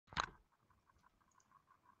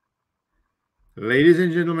Ladies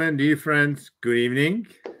and gentlemen, dear friends, good evening.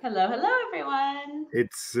 Hello, hello, everyone.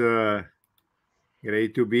 It's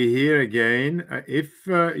great to be here again. If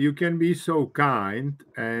you can be so kind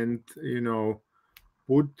and,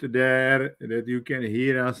 put there that you can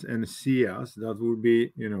hear us and see us, that would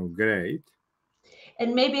be, great.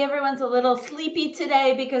 And maybe everyone's a little sleepy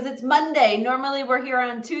today because it's Monday. Normally we're here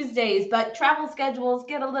on Tuesdays, but travel schedules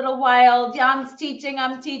get a little wild. Jan's teaching,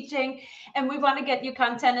 I'm teaching, and we want to get you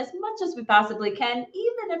content as much as we possibly can,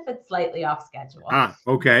 even if it's slightly off schedule.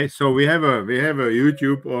 Okay. So we have a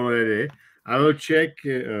YouTube already. I will check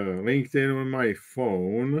LinkedIn on my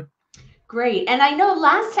phone. Great. And I know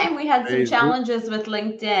last time we had some Facebook. challenges with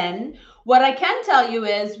LinkedIn. What I can tell you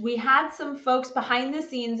is we had some folks behind the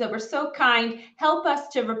scenes that were so kind, help us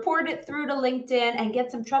to report it through to LinkedIn and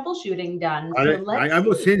get some troubleshooting done. So I let's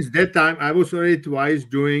was see. since that time I was already twice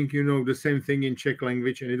doing the same thing in Czech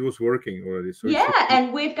language and it was working already. So it's Yeah,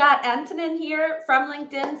 and we've got Antonin here from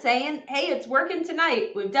LinkedIn saying, hey, it's working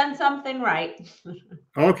tonight. We've done something right.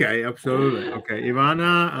 okay, absolutely. Okay,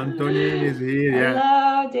 Ivana Antonin is here. Yeah.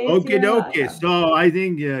 Hello, Dave's Okay, here. okay. Awesome. So I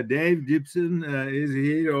think Dave Gibson is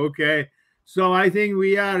here. Okay. So I think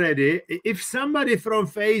we are ready. If somebody from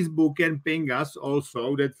Facebook can ping us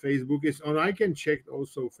also that Facebook is on, I can check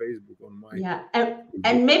also Facebook on my Yeah. Facebook.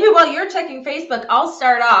 And maybe while you're checking Facebook, I'll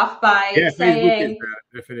start off by Yeah, Facebook is saying,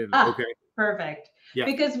 there, definitely. ah, Okay. perfect. Yeah.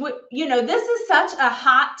 Because this is such a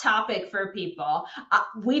hot topic for people.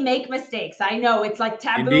 We make mistakes. I know it's like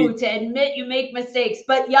taboo Indeed. to admit you make mistakes,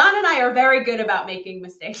 but Jan and I are very good about making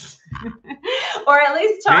mistakes, or at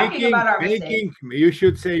least talking Making about our mistakes. making you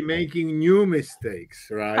should say making new mistakes,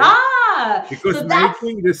 right? Because So that's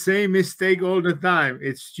making the same mistake all the time,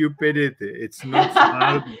 it's stupidity. It's not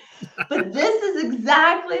smart. but this is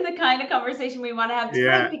exactly the kind of conversation we want to have tonight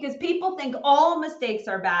Yeah, because people think all mistakes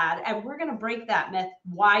are bad, and we're going to break that myth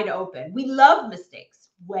wide open. We love mistakes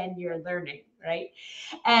when you're learning, right?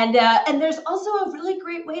 And there's also a really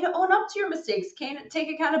great way to own up to your mistakes. Can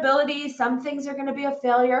take accountability. Some things are going to be a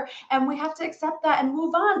failure, and we have to accept that and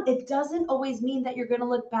move on. It doesn't always mean that you're going to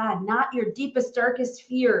look bad. Not your deepest, darkest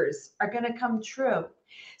fears are going to come true.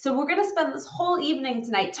 So we're going to spend this whole evening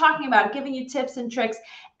tonight talking about giving you tips and tricks.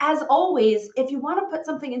 As always, if you want to put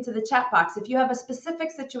something into the chat box, if you have a specific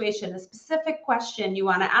situation, a specific question you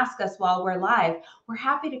want to ask us while we're live, we're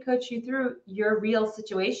happy to coach you through your real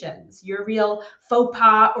situations, your real faux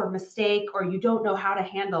pas or mistake, or you don't know how to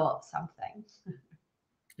handle something.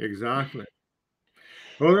 exactly.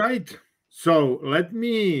 All right. So let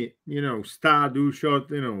me, start do short,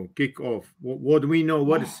 kick off what we know,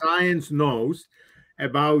 what Yeah. science knows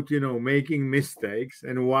about, making mistakes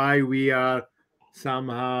and why we are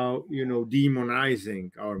somehow,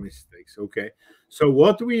 demonizing our mistakes. Okay. So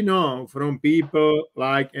what we know from people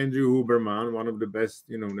like Andrew Huberman, one of the best,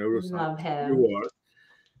 Love neuroscientists in the him.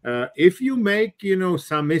 world, if you make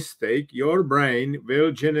some mistake, your brain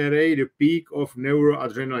will generate a peak of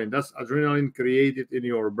neuroadrenaline. That's adrenaline created in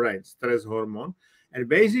your brain, stress hormone. And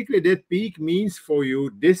basically that peak means for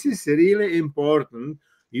you this is really important.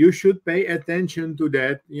 You should pay attention to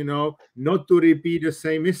that, not to repeat the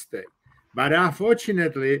same mistake. But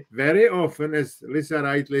unfortunately, very often, as Lisa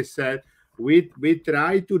rightly said, we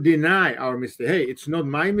try to deny our mistake. Hey, it's not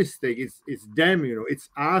my mistake, it's them, it's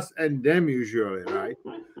us and them usually, right?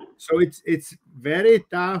 So it's very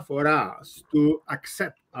tough for us to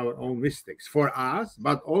accept our own mistakes for us,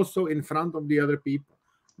 but also in front of the other people.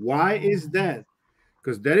 Why is that?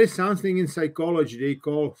 Because there is something in psychology they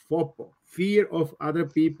call FOPO, fear of other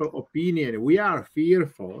people opinion. We are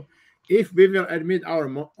fearful if we will admit our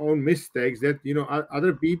own mistakes that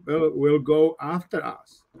other people will go after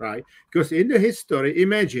us, right? Because in the history,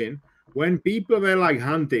 imagine when people were like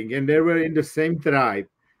hunting and they were in the same tribe,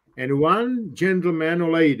 and one gentleman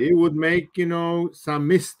or lady would make some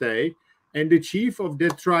mistake, and the chief of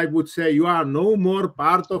that tribe would say, "You are no more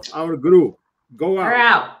part of our group. Go We're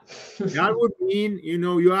out." out. That would mean,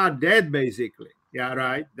 you are dead basically. Yeah,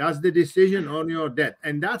 right. That's the decision on your death.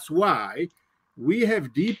 And that's why we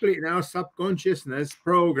have deeply in our subconsciousness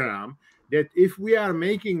program that if we are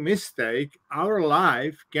making mistake, our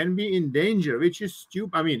life can be in danger, which is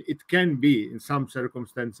stupid. I mean, it can be in some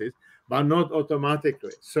circumstances, but not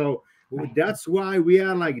automatically. So Right. that's why we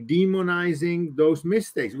are like demonizing those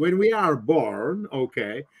mistakes. When we are born,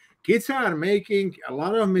 okay, kids are making a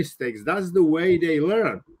lot of mistakes. That's the way they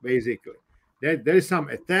learn, basically. There's some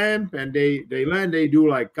attempt and they learn, they do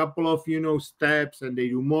like couple of steps and they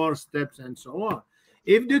do more steps and so on.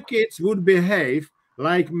 If the kids would behave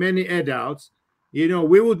like many adults, we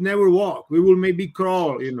would never walk. We will maybe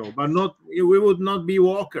crawl, but not we would not be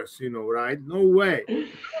walkers, right? No way.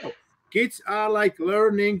 No. Kids are like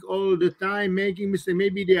learning all the time, making mistakes.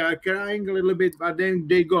 Maybe they are crying a little bit, but then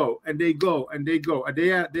they go and they go and they go. And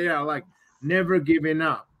they are like never giving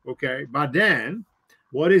up. Okay. But then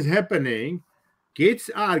what is happening?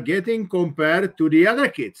 Kids are getting compared to the other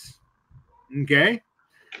kids. Okay.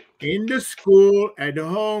 In the school, at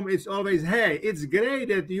home, it's always, hey, it's great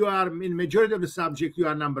that you are in majority of the subject, you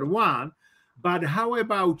are number one, but how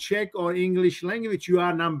about Czech or English language? You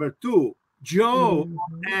are number two. Joe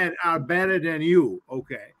Mhm. and are better than you.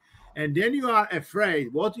 Okay. And then you are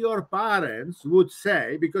afraid what your parents would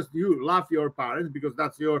say, because you love your parents, because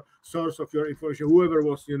that's your source of your information, whoever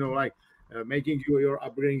was, like making you your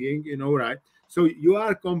upbringing, right? So you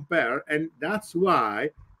are compared, and that's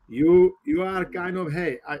why you are kind of,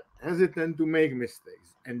 hey, I hesitant to make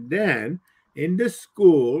mistakes. And then in the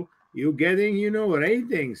school you getting,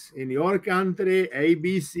 ratings in your country,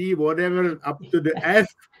 ABC, whatever, up to the F.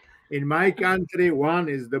 Yes. In my country, one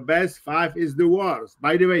is the best, five is the worst.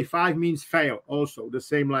 By the way, five means fail, also the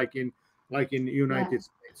same like in Yeah. United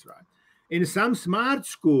States, right? In some smart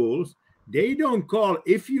schools, they don't call,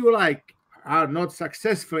 if you like are not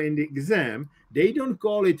successful in the exam, they don't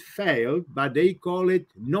call it failed, but they call it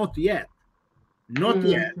not yet. Not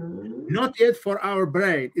yet. Mhm. Not yet for our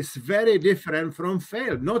brain is very different from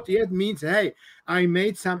failed. Not yet means, hey, I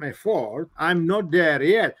made some effort. I'm not there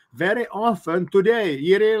yet. Very often today,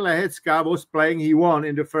 Yuri Lehecka was playing. He won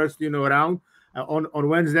in the first, round. On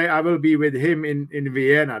Wednesday, I will be with him in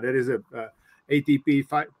Vienna. There is a ATP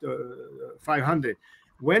 500.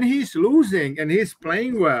 When he's losing and he's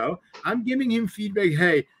playing well, I'm giving him feedback.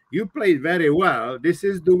 Hey, you played very well. This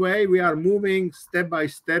is the way we are moving step by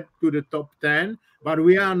step to the top 10, but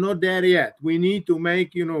we are not there yet. We need to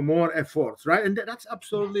make, more efforts, right? And that's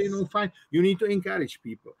absolutely, Yes. fine. You need to encourage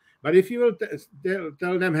people. But if you will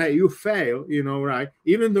tell them, hey, you fail, right?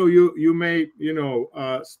 Even though you may,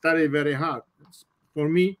 study very hard, for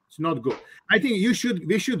me, it's not good. I think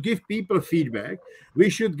we should give people feedback. We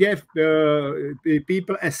should give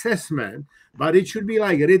people assessment, but it should be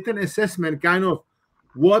like written assessment, kind of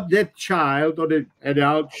what that child or the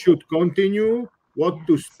adult should continue, what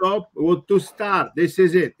to Yes. stop, what to start. This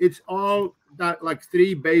is it. It's all that, like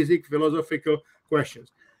three basic philosophical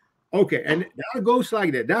questions. Okay, and that goes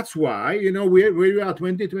like that. That's why, we are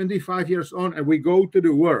 20, 25 years on and we go to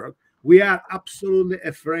the work. We are absolutely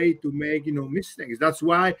afraid to make, mistakes. That's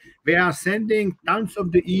why we are sending tons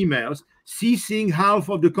of the emails, ceasing half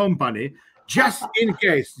of the company, just in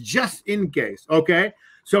case, just in case. Okay.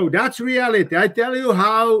 So that's reality. I tell you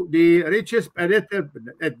how the richest at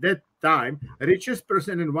that time, richest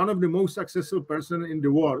person and one of the most successful person in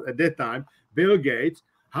the world at that time, Bill Gates,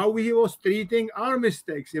 how he was treating our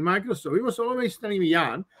mistakes in Microsoft. He was always telling me,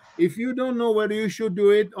 Jan, if you don't know whether you should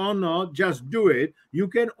do it or not, just do it. You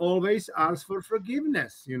can always ask for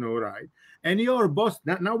forgiveness, right? And your boss,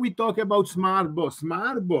 now we talk about smart boss.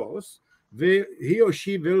 Smart boss, he or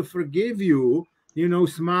she will forgive you,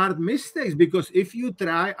 smart mistakes, because if you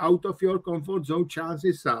try out of your comfort zone,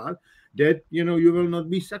 chances are that, you will not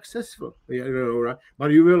be successful, right?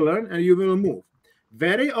 But you will learn and you will move.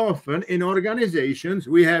 Very often in organizations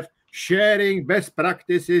we have sharing best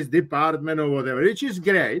practices department or whatever, which is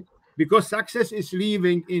great, because success is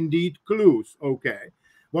leaving indeed clues. Okay,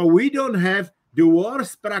 well, we don't have the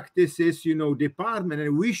worst practices, department,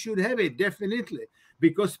 and we should have it definitely,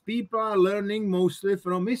 because people are learning mostly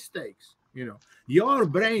from mistakes. Your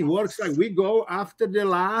brain works like, Yes. we go after the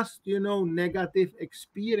last, negative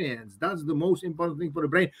experience. That's the most important thing for the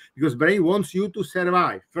brain, because brain wants you to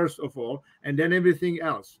survive first of all, and then everything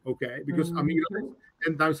else. Okay, because amygdala is Mhm.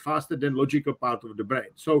 10 times faster than logical part of the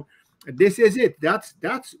brain. So this is it. That's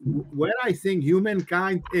where I think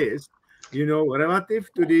humankind is, relative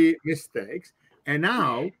to the mistakes. And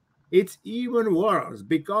now it's even worse,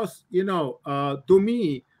 because, to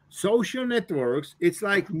me, social networks, it's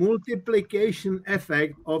like multiplication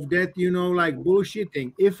effect of that, like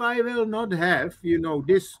bullshitting. If I will not have,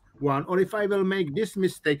 this one, or if I will make this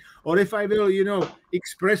mistake, or if I will,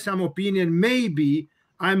 express some opinion, maybe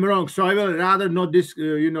I'm wrong, so I will rather not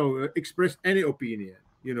express any opinion,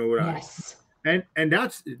 right? Yes. And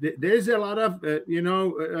there's a lot of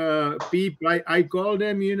people, I call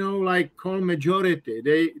them, like call majority.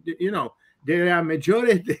 They are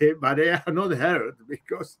majority, but they are not heard,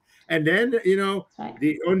 because, and then, That's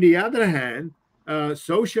right. on the other hand,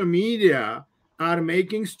 social media are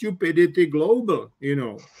making stupidity global.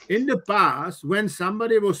 In the past, when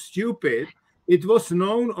somebody was stupid, it was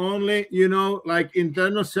known only, like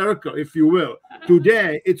internal circle, if you will.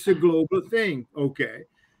 Today it's a global thing. Okay.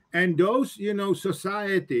 And those,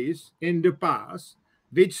 societies in the past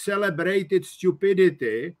which celebrated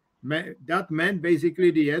stupidity, that meant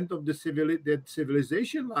basically the end of the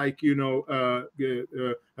civilization, like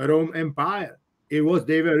Rome Empire. It was,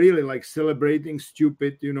 they were really like celebrating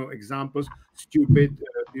stupid examples, stupid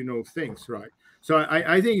things, right? So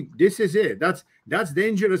I think this is it. That's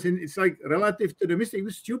dangerous, and it's like relative to the mistake.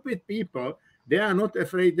 Stupid people, they are not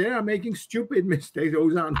afraid. They are making stupid mistakes.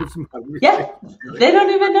 Those are not smart Yeah, mistakes. Really. they don't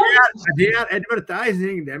even know. They are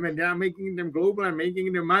advertising them, and they are making them global and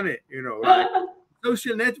making them money. Right?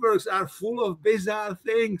 Social networks are full of bizarre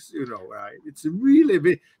things, right? It's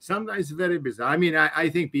really sometimes very bizarre. I mean, I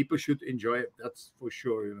think people should enjoy it. That's for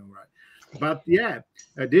sure, right? But yeah,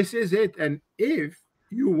 this is it. And if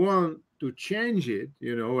you want to change it,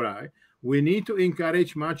 right, we need to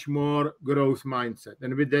encourage much more growth mindset.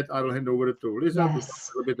 And with that, I will hand over to Lisa to talk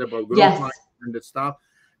Yes. a little bit about growth Yes. mindset and that stuff.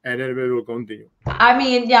 And then we will continue. I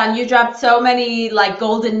mean, yeah, you dropped so many like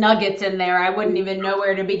golden nuggets in there. I wouldn't even know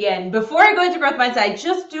where to begin. Before I go into growth mindset, I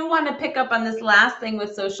just do want to pick up on this last thing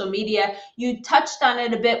with social media. You touched on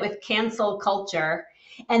it a bit with cancel culture.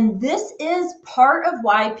 And this is part of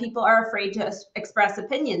why people are afraid to express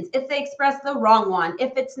opinions. If they express the wrong one,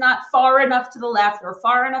 if it's not far enough to the left or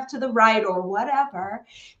far enough to the right or whatever,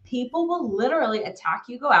 people will literally attack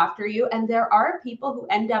you, go after you. And there are people who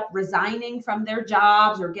end up resigning from their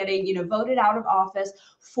jobs or getting, voted out of office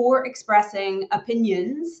for expressing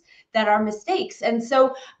opinions that are mistakes. And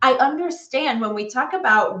so I understand when we talk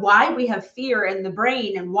about why we have fear in the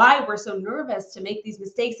brain and why we're so nervous to make these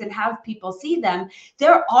mistakes and have people see them,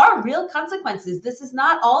 there are real consequences. This is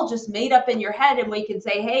not all just made up in your head and we can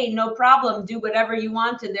say, hey, no problem, do whatever you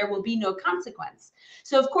want and there will be no consequence.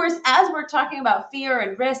 So of course, as we're talking about fear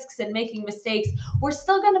and risks and making mistakes, we're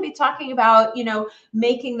still going to be talking about,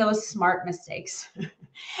 making those smart mistakes.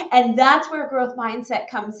 And that's where growth mindset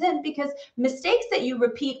comes in, because mistakes that you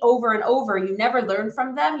repeat over and over, you never learn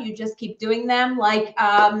from them. You just keep doing them. Like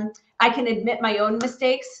I can admit my own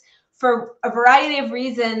mistakes for a variety of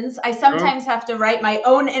reasons. I sometimes have to write my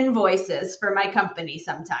own invoices for my company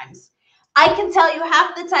sometimes. I can tell you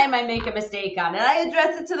half the time I make a mistake on it. I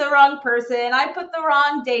address it to the wrong person. I put the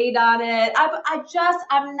wrong date on it.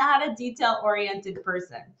 I'm not a detail-oriented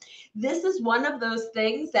person. This is one of those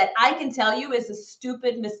things that I can tell you is a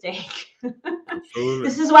stupid mistake. Absolutely.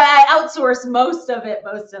 This is why I outsource most of it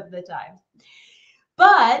most of the time.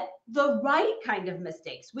 But the right kind of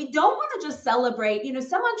mistakes. We don't want to just celebrate.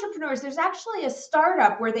 Some entrepreneurs, there's actually a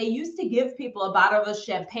startup where they used to give people a bottle of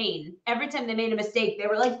champagne every time they made a mistake. They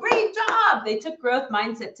were like, great job. They took growth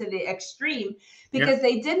mindset to the extreme because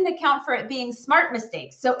they didn't account for it being smart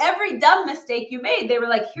mistakes. So every dumb mistake you made, they were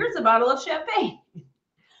like, here's a bottle of champagne.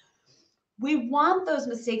 We want those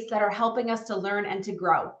mistakes that are helping us to learn and to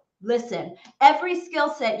grow. Listen, every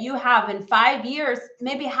skill set you have in 5 years,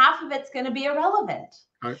 maybe half of it's going to be irrelevant.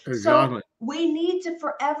 Exactly. So we need to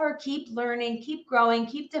forever keep learning, keep growing,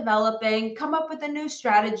 keep developing, come up with a new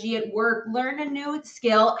strategy at work, learn a new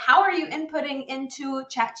skill. How are you inputting into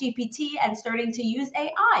ChatGPT and starting to use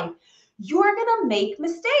AI? You're going to make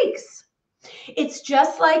mistakes. It's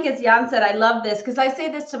just like, as Jan said, I love this because I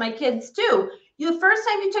say this to my kids too. The first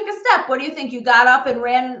time you took a step, what do you think? You got up and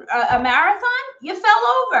ran a marathon? You fell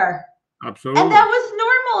over. Absolutely. And that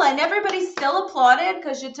was normal. And everybody still applauded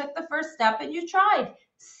because you took the first step and you tried.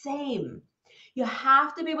 Same. You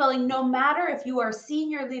have to be willing, no matter if you are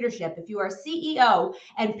senior leadership, if you are CEO,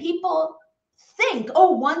 and people think,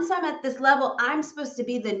 oh, once I'm at this level, I'm supposed to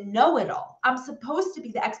be the know-it-all. I'm supposed to be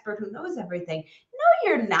the expert who knows everything. No,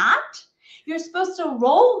 you're not. You're supposed to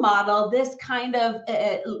role model this kind of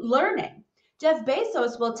learning. Jeff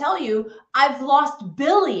Bezos will tell you, I've lost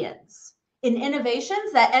billions in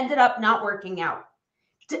innovations that ended up not working out.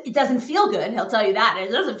 It doesn't feel good. He'll tell you that.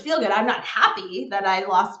 It doesn't feel good. I'm not happy that I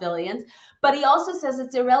lost billions. But he also says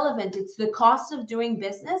it's irrelevant. It's the cost of doing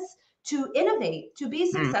business to innovate, to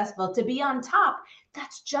be successful, to be on top.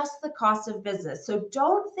 That's just the cost of business. So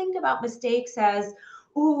don't think about mistakes as,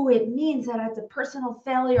 ooh, it means that it's a personal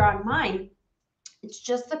failure on mine. It's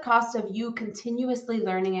just the cost of you continuously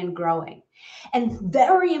learning and growing. And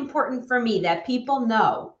very important for me that people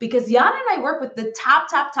know, because Jan and I work with the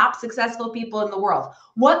top successful people in the world.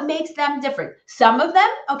 What makes them different? Some of them,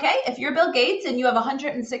 okay, if you're Bill Gates and you have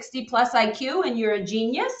 160 plus IQ and you're a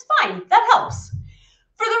genius, fine, that helps.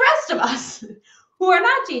 For the rest of us who are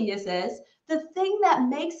not geniuses, the thing that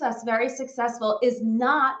makes us very successful is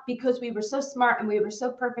not because we were so smart and we were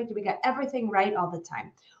so perfect and we got everything right all the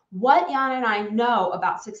time. What Jan and I know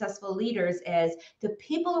about successful leaders is the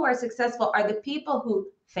people who are successful are the people who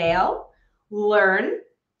fail, learn,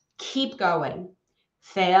 keep going.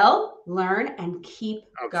 Fail, learn, and keep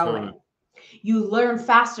going. You learn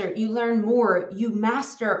faster, you learn more, you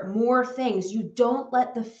master more things. You don't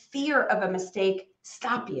let the fear of a mistake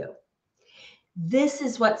stop you. This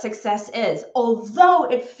is what success is. Although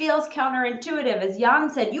it feels counterintuitive, as Jan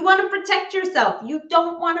said, you want to protect yourself. You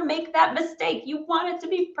don't want to make that mistake. You want it to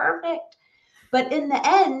be perfect. But in the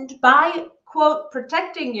end, by quote,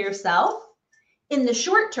 protecting yourself, in the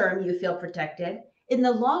short term, you feel protected. In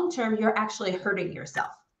the long term, you're actually hurting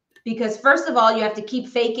yourself. Because first of all, you have to keep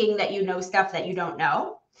faking that you know stuff that you don't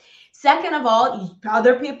know. Second of all,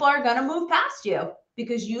 other people are going to move past you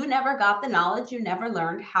because you never got the knowledge. You never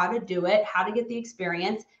learned how to do it, how to get the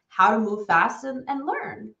experience, how to move fast and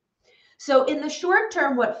learn. So in the short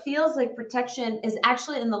term, what feels like protection is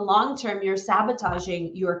actually in the long term, you're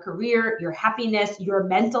sabotaging your career, your happiness, your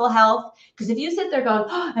mental health. Because if you sit there going,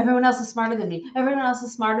 oh, everyone else is smarter than me, everyone else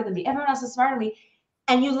is smarter than me, everyone else is smarter than me,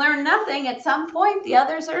 and you learn nothing, at some point, the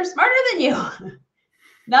others are smarter than you.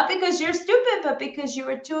 Not because you're stupid, but because you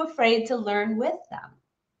were too afraid to learn with them.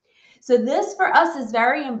 So this for us is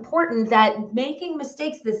very important, that making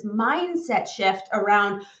mistakes, this mindset shift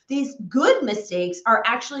around these good mistakes are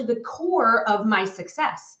actually the core of my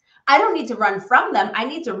success. I don't need to run from them. I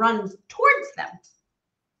need to run towards them.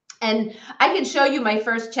 And I can show you my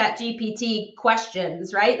first ChatGPT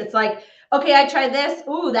questions, right? It's like, okay, I tried this.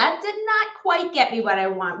 Ooh, that did not quite get me what I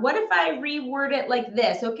want. What if I reword it like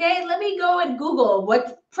this? Okay, let me go and Google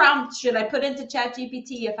what prompt should I put into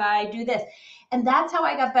ChatGPT if I do this. And that's how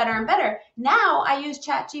I got better and better. Now I use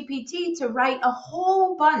ChatGPT to write a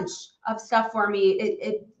whole bunch of stuff for me.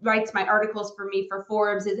 It writes my articles for me for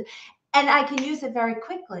Forbes, and I can use it very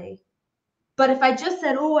quickly. But if I just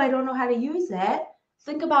said, oh, I don't know how to use it,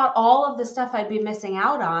 think about all of the stuff I'd be missing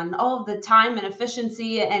out on, all of the time and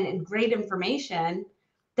efficiency and great information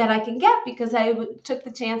that I can get because I took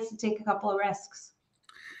the chance to take a couple of risks.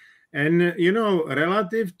 And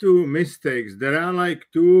relative to mistakes, there are like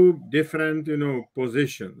two different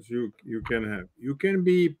positions you can have. You can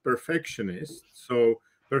be perfectionist. So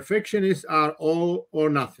perfectionists are all or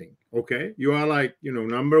nothing. Okay, you are like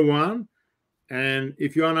number one, and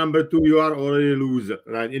if you are number two, you are already a loser,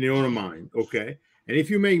 right, in your mind. Okay, and if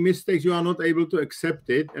you make mistakes, you are not able to accept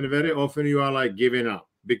it, and very often you are like giving up.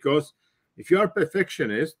 Because if you are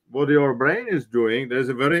perfectionist, what your brain is doing, there's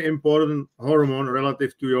a very important hormone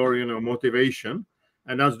relative to your motivation,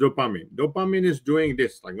 and that's dopamine. Dopamine is doing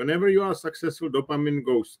this, like whenever you are successful, dopamine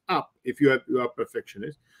goes up if you are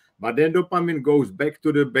perfectionist, but then dopamine goes back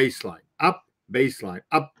to the baseline, up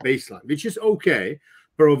baseline, which is okay,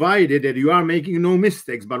 provided that you are making no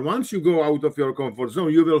mistakes. But once you go out of your comfort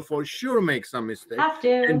zone, you will for sure make some mistakes. Have to.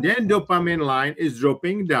 And then dopamine line is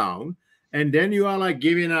dropping down. And then you are like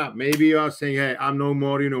giving up. Maybe you are saying, hey, I'm no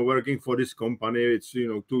more, working for this company. It's,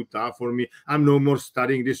 too tough for me. I'm no more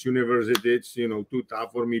studying this university. It's, too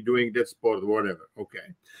tough for me doing that sport, whatever.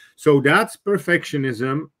 Okay. So that's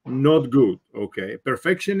perfectionism, not good. Okay.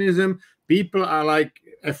 Perfectionism, people are like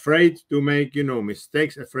afraid to make,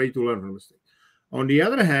 mistakes, afraid to learn from mistakes. On the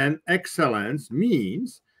other hand, excellence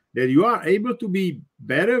means that you are able to be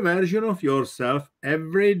better version of yourself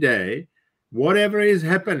every day, whatever is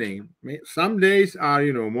happening. Some days are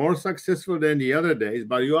more successful than the other days,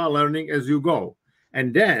 but you are learning as you go.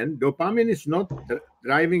 And then dopamine is not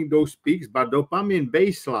driving those peaks, but dopamine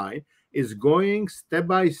baseline is going step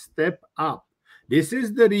by step up. This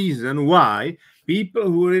is the reason why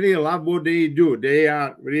people who really love what they do, they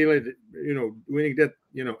are really doing that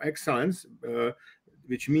excellence,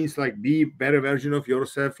 which means like be better version of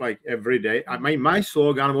yourself like every day. My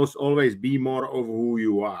slogan was always be more of who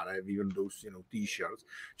you are. I have even those t-shirts,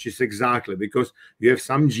 which is exactly because you have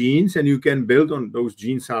some genes and you can build on those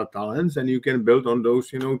genes are talents, and you can build on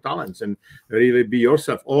those talents and really be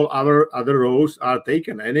yourself. All other roles are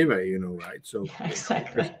taken anyway, right? So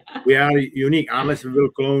exactly. we are unique unless we will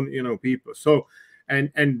clone people. So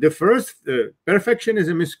and the first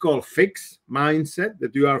perfectionism is called fixed mindset,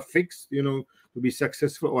 that you are fixed to be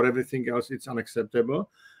successful, or everything else it's unacceptable.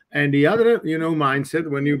 And the other mindset,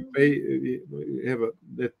 when you have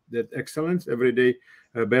that excellence every day,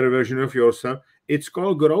 a better version of yourself, it's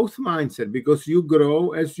called growth mindset, because you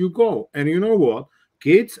grow as you go. And you know what,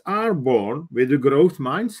 kids are born with a growth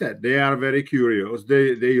mindset. They are very curious,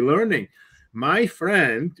 they learning. My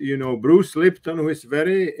friend Bruce Lipton, who is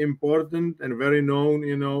very important and very known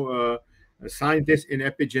a scientist in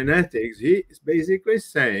epigenetics, he is basically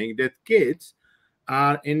saying that kids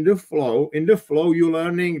are in the flow. In the flow, you're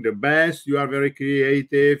learning the best, you are very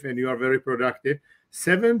creative, and you are very productive.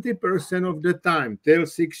 70% of the time, till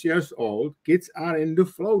 6 years old, kids are in the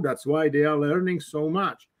flow. That's why they are learning so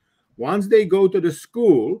much. Once they go to the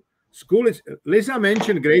school is, Lisa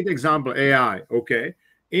mentioned great example, AI, okay?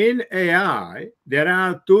 in AI, there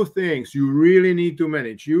are two things you really need to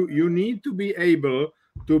manage. You need to be able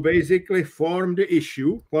to basically form the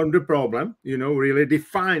issue, form the problem, really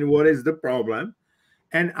define what is the problem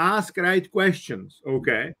and ask right questions.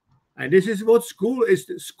 Okay. And this is what school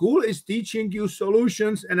is teaching you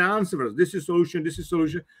solutions and answers. This is solution, this is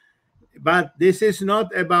solution, but this is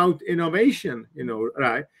not about innovation,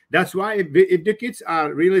 right? That's why if the kids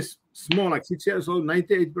are really small, like 6 years old,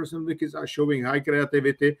 98% of the kids are showing high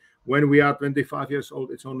creativity. When we are 25 years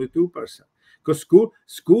old, it's only 2%. Because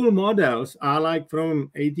school models are like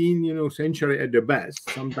from 18 century at the best,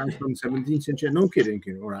 sometimes from 17th century. No kidding,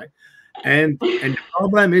 right? And the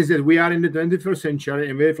problem is that we are in the 21st century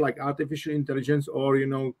and we have like artificial intelligence or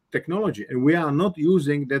technology, and we are not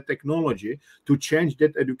using that technology to change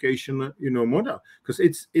that education model, because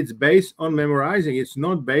it's based on memorizing. It's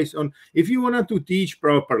not based on, if you want to teach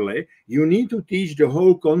properly, you need to teach the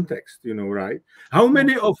whole context, right? How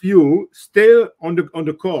many of you still on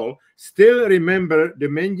the call still remember the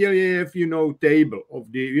Mendeleev table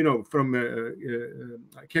of the from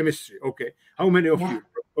chemistry? Okay, how many of Yeah. you?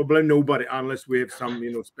 Probably nobody, unless we have some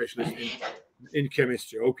specialist in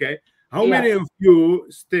chemistry. Okay, how many Yes. of you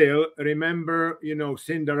still remember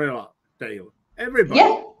Cinderella tale? Everybody.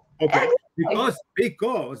 Yeah. Okay, Exactly.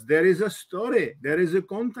 because there is a story, there is a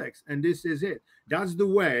context, and this is it. That's the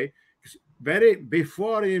way. Very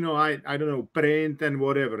before I don't know, print and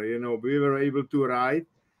whatever, we were able to write.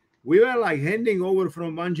 We were like handing over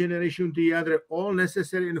from one generation to the other all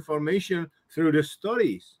necessary information through the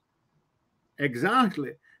stories.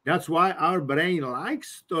 Exactly. That's why our brain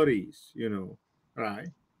likes stories, right?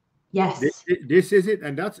 Yes. This is it,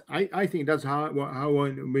 and I think that's how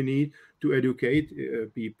we need to educate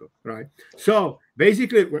people, right? So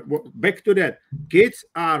basically, back to that, kids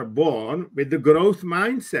are born with the growth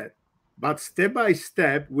mindset, but step by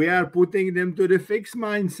step we are putting them to the fixed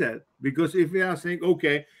mindset, because if we are saying,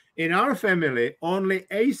 okay, in our family only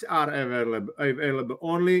A's are available,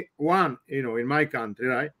 only one, in my country,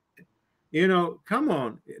 right? Come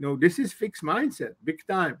on, this is fixed mindset, big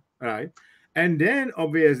time, right? And then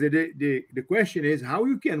obviously the question is how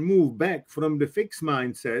you can move back from the fixed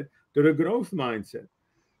mindset to the growth mindset.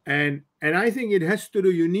 And I think it has to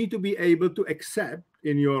do, you need to be able to accept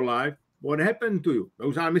in your life what happened to you.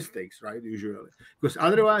 Those are mistakes, right? Usually, because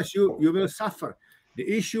otherwise you will suffer. The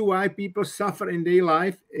issue why people suffer in their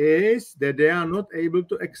life is that they are not able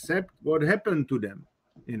to accept what happened to them,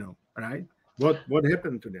 right? What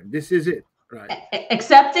happened to them. This is it, right?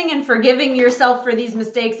 Accepting and forgiving yourself for these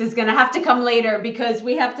mistakes is going to have to come later, because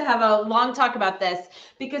we have to have a long talk about this,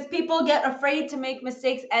 because people get afraid to make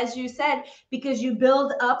mistakes, as you said, because you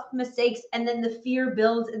build up mistakes and then the fear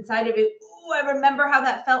builds inside of it. Ooh, I remember how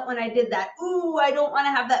that felt when I did that. Ooh, I don't want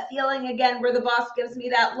to have that feeling again where the boss gives me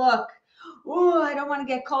that look. Ooh, I don't want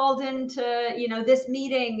to get called into this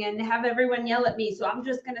meeting and have everyone yell at me, so I'm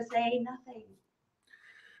just going to say nothing.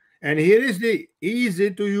 And here is the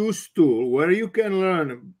easy to use tool where you can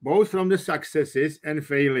learn both from the successes and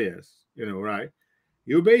failures, right?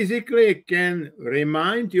 You basically can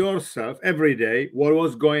remind yourself every day what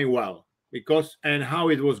was going well, because and how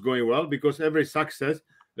it was going well, because every success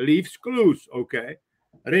leaves clues. Okay,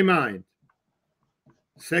 remind.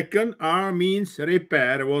 Second, R means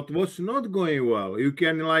repair what was not going well. You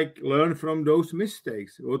can like learn from those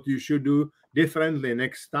mistakes, what you should do differently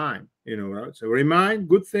next time, right? So remind,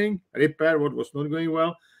 good thing, repair what was not going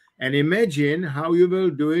well, and imagine how you will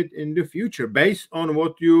do it in the future based on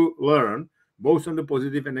what you learn, both on the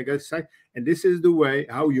positive and negative side. And this is the way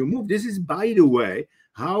how you move. This is, by the way,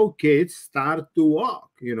 how kids start to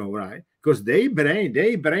walk, right? Because their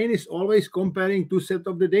brain is always comparing two sets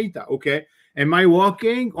of the data. Okay, am I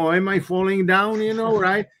walking or am I falling down,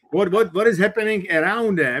 right? What is happening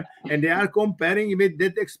around them, and they are comparing with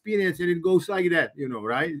that experience, and it goes like that,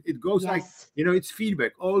 right? It goes like, Yes. it's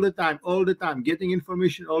feedback all the time, getting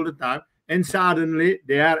information all the time, and suddenly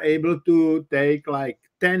they are able to take like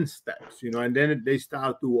 10 steps, and then they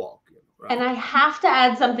start to walk, And right? I have to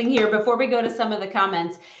add something here before we go to some of the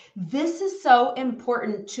comments. This is so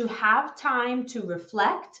important, to have time to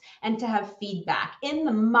reflect and to have feedback. In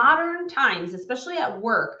the modern times, especially at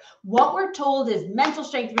work, what we're told is mental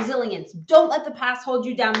strength, resilience. Don't let the past hold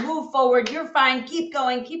you down. Move forward. You're fine. Keep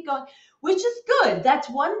going, which is good. That's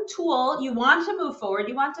one tool. You want to move forward.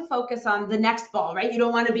 You want to focus on the next ball, right? You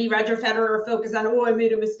don't want to be Roger Federer or focus on, oh, I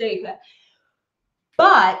made a mistake.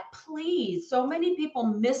 But please, so many people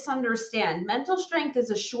misunderstand. Mental strength is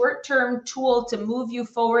a short-term tool to move you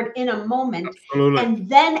forward in a moment. Absolutely. And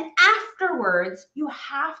then afterwards, you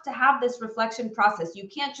have to have this reflection process. You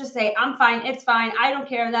can't just say, I'm fine, it's fine, I don't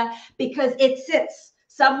care that, because it sits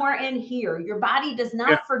somewhere in here. Your body does Yeah.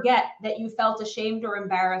 not forget that you felt ashamed or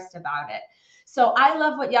embarrassed about it. So I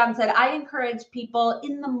love what Jan said. I encourage people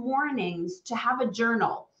in the mornings to have a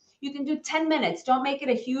journal. You can do 10 minutes, don't make it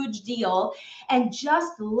a huge deal, and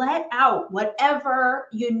just let out whatever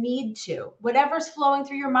you need to, whatever's flowing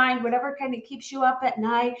through your mind, whatever kind of keeps you up at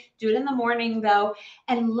night. Do it in the morning though,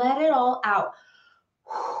 and let it all out.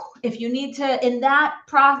 If you need to, in that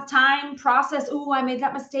time process, oh, I made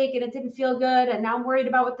that mistake and it didn't feel good, and now I'm worried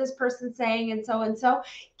about what this person's saying, and so,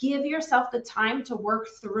 give yourself the time to work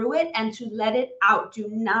through it and to let it out. Do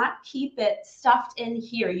not keep it stuffed in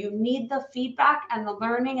here. You need the feedback and the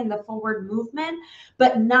learning and the forward movement,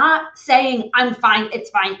 but not saying, I'm fine, it's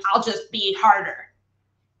fine, I'll just be harder.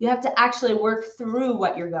 You have to actually work through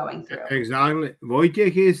what you're going through. Exactly.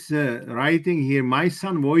 Wojciech is writing here. My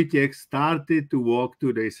son Wojciech started to walk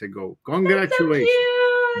 2 days ago. Congratulations.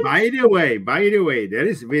 So By the way, there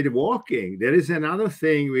is with walking, there is another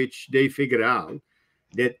thing which they figure out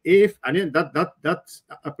that if, and then that's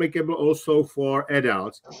applicable also for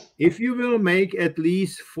adults, if you will make at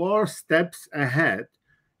least 4 steps ahead,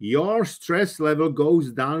 your stress level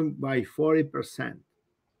goes down by 40%.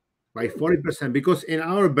 By 40%, because in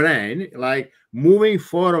our brain, like moving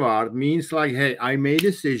forward means like, hey, I made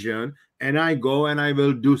a decision and I go and I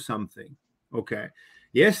will do something. Okay.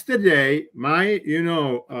 Yesterday, my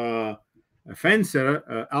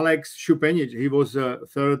fencer Alex Shupenic, he was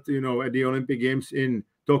third at the Olympic Games in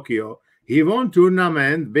Tokyo. He won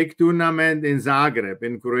big tournament in Zagreb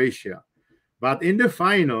in Croatia, but in the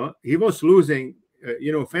final he was losing.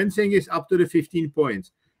 Fencing is up to the 15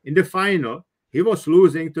 points. In the final he was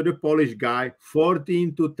losing to the Polish guy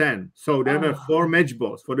 14-10. So there were 4 match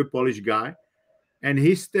balls for the Polish guy, and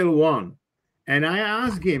he still won. And I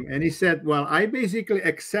asked him, and he said, well, I basically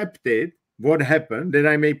accepted what happened, that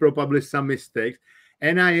I made probably some mistakes.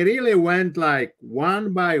 And I really went like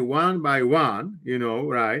one by one by one,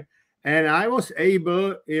 right? And I was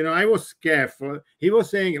able, I was careful. He was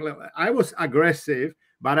saying I was aggressive,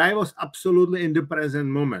 but I was absolutely in the present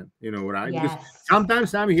moment, right? yes. Because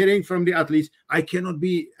sometimes I'm hearing from the athletes, I cannot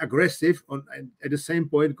be aggressive at the same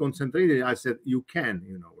point concentrated. I said, you can,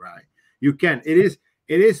 right? You can. It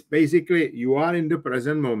is basically you are in the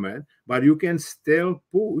present moment, but you can still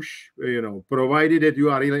push, provided that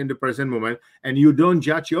you are really in the present moment and you don't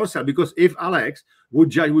judge yourself. Because if Alex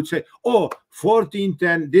would say, oh,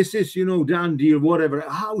 14-10, this is, done deal, whatever.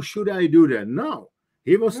 How should I do that? No.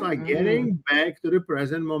 He was like getting back to the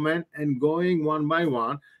present moment and going one by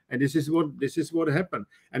one. And this is what happened.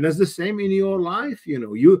 And that's the same in your life.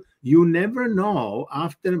 You never know,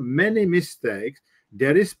 after many mistakes,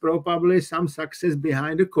 there is probably some success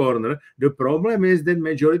behind the corner. The problem is that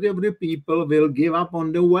majority of the people will give up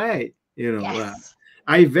on the way. Yes.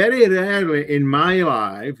 I very rarely in my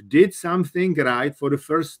life did something right for the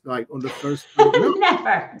first, like on the first time. No.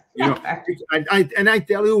 Never. And I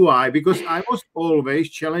tell you why, because I was always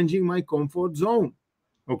challenging my comfort zone.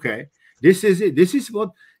 Okay. This is it. This is what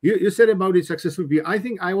you said about the successful people. I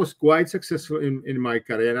think I was quite successful in my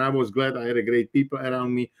career, and I was glad I had a great people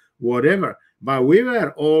around me, whatever. But we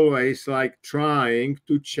were always like trying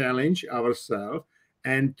to challenge ourselves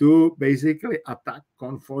and to basically attack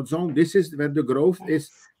comfort zone. This is where the growth is,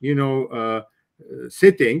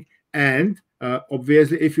 sitting. And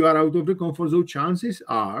obviously, if you are out of the comfort zone, chances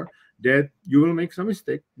are that you will make some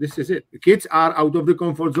mistake. This is it. Kids are out of the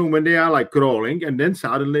comfort zone when they are like crawling, and then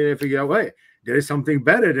suddenly they figure out, hey, there is something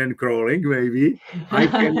better than crawling. Maybe I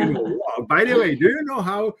can, walk. By the way, do you know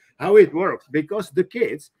how it works? Because the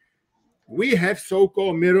kids, we have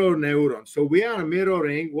so-called mirror neurons. So we are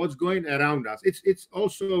mirroring what's going around us. It's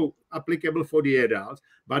also applicable for the adults,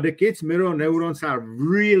 but the kids' mirror neurons are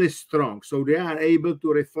really strong. So they are able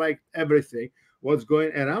to reflect everything, what's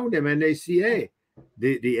going around them. And they see, hey,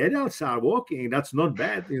 the adults are walking. That's not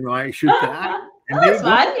bad. I should try. And that's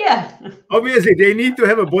fun, yeah. Obviously, they need to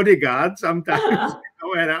have a bodyguard sometimes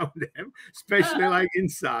around them, especially like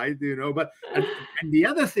inside, But and the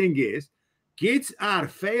other thing is, kids are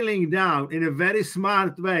failing down in a very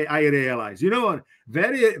smart way, I realize. You know what?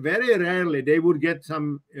 Very, very rarely they would get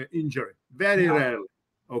some injury. Very rarely.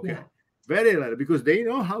 Okay. Yeah. Very rarely, because they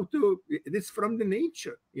know how to. It's from the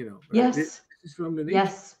nature, Right? Yes. This is from the nature.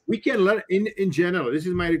 Yes. We can learn in general. This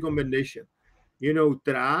is my recommendation.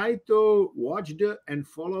 Try to watch and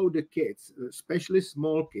follow the kids, especially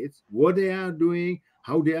small kids, what they are doing,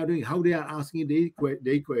 how they are asking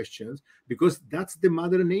their questions, because that's the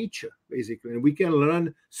mother nature, basically. And we can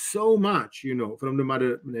learn so much, from the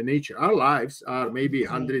mother nature. Our lives are maybe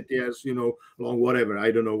 100 years, long, whatever. I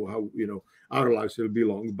don't know how, our lives will be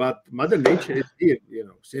long. But Mother Nature is here,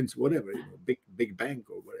 since whatever, Big Bang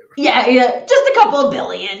or whatever. Yeah, yeah, just a couple of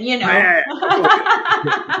billion, you Yeah, know. yeah, yeah, couple of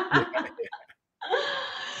billion. Yeah,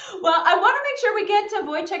 Well, I want to make sure we get to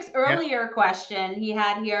Wojciech's yeah, earlier question he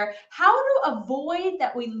had here. How to avoid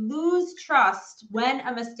that we lose trust when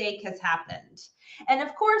a mistake has happened? And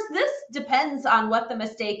of course, this depends on what the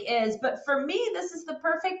mistake is. But for me, this is the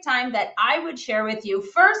perfect time that I would share with you.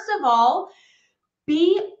 First of all,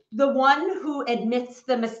 be the one who admits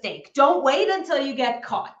the mistake. Don't wait until you get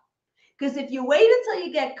caught. Because if you wait until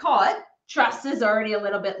you get caught, trust is already a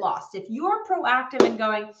little bit lost. If you're proactive and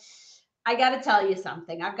going, I got to tell you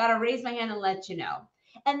something, I've got to raise my hand and let you know.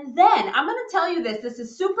 And then I'm going to tell you this. This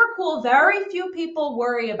is super cool. Very few people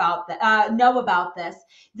know about this.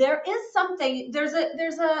 There is something. There's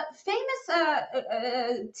a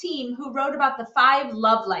famous team who wrote about the 5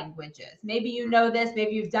 love languages. Maybe you know this.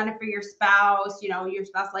 Maybe you've done it for your spouse. Your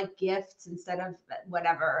spouse like gifts instead of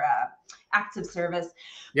whatever acts of service.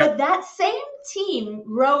 yeah. But that same team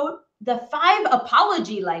wrote the 5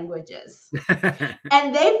 apology languages.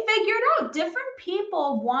 And they figured out different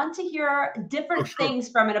people want to hear different sure. things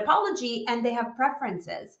from an apology, and they have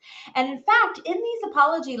preferences. And in fact, in these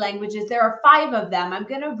apology languages, there are 5 of them. I'm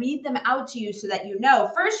going to read them out to you so that you know.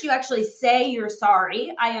 First, you actually say you're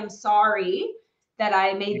sorry. I am sorry that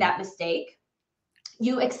I made that mistake.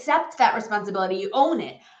 You accept that responsibility. You own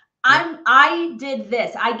it. I did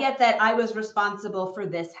this. I get that I was responsible for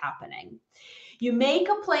this happening. You make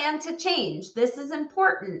a plan to change. This is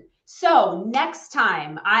important. So next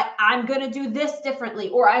time I'm going to do this differently,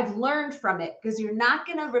 or I've learned from it, because you're not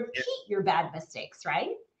going to repeat your bad mistakes,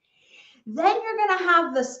 right? Then you're going to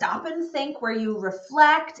have the stop and think where you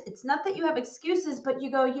reflect. It's not that you have excuses, but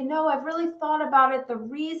you go, I've really thought about it. The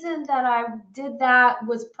reason that I did that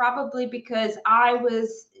was probably because I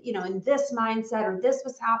was, in this mindset, or this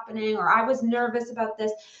was happening, or I was nervous about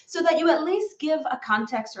this, so that you at least give a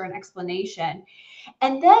context or an explanation.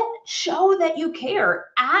 And then show that you care.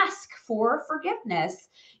 Ask for forgiveness.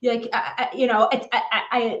 Like,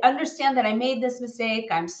 I understand that I made this mistake.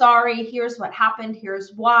 I'm sorry. Here's what happened.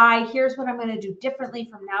 Here's why. Here's what I'm going to do differently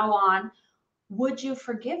from now on. Would you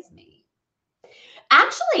forgive me?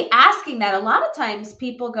 Actually asking that, a lot of times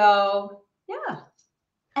people go, yeah.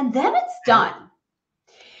 And then it's done.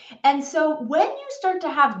 And so when you start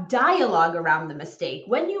to have dialogue around the mistake,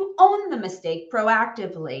 when you own the mistake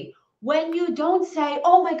proactively, when you don't say,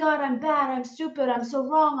 oh my God, I'm bad, I'm stupid, I'm so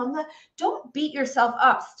wrong, don't beat yourself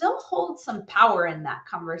up. Still hold some power in that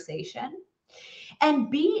conversation. And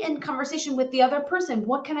be in conversation with the other person.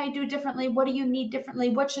 What can I do differently? What do you need differently?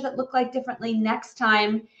 What should it look like differently next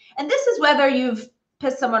time? And this is whether you've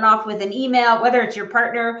pissed someone off with an email, whether it's your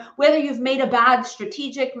partner, whether you've made a bad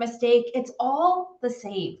strategic mistake. It's all the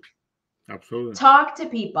same. Absolutely. Talk to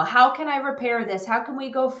people. How can I repair this? How can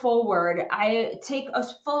we go forward? I take a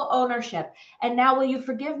full ownership. And now, will you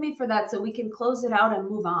forgive me for that so we can close it out and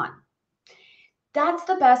move on? That's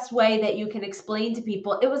the best way that you can explain to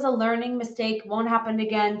people it was a learning mistake, won't happen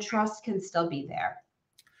again. Trust can still be there.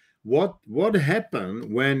 What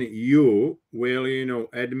happened when you will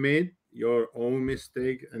admit your own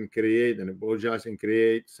mistake and create and apologize and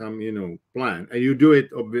create some plan, and you do it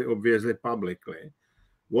obviously publicly?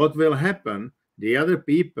 What will happen? The other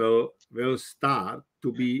people will start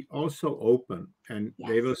to be also open, and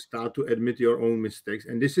they will start to admit your own mistakes.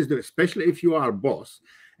 And this is especially if you are a boss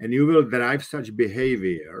and you will drive such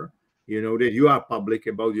behavior, that you are public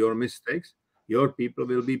about your mistakes, your people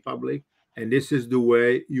will be public. And this is the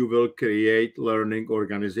way you will create learning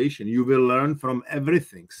organization. You will learn from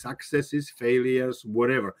everything, successes, failures,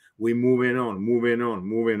 whatever. We moving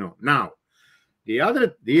on. Now, the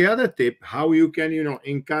other tip, how you can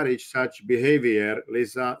encourage such behavior,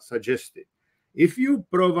 Lisa suggested. If you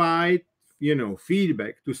provide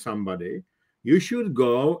feedback to somebody, you should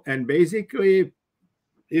go and basically,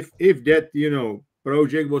 if that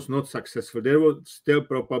project was not successful, there was still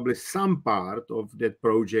probably some part of that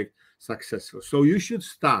project successful. So you should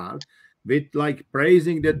start with like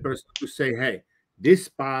praising that person, to say, hey, this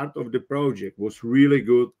part of the project was really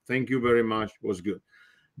good, thank you very much, was good.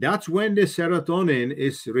 That's when the serotonin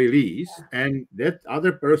is released, and that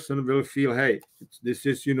other person will feel, hey, this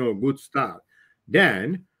is good start.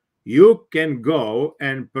 Then you can go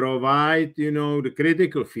and provide the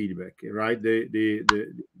critical feedback, right?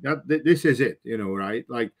 This is it, right?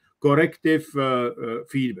 Like corrective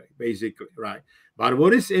feedback, basically, right? But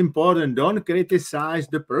what is important, don't criticize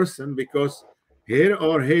the person, because her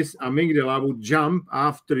or his amygdala would jump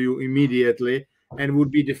after you immediately and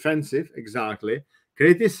would be defensive. Exactly.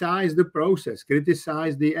 Criticize the process,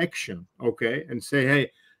 criticize the action, okay, and say,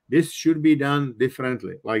 hey, this should be done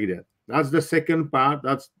differently, like that. That's the second part.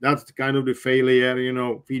 That's kind of the failure,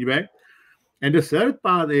 feedback. And the third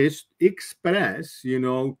part is express,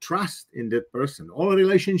 trust in that person. All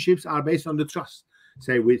relationships are based on the trust.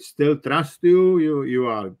 Say, we still trust you. You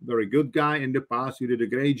are a very good guy. In the past, you did a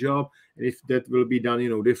great job. And if that will be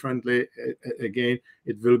done, differently again,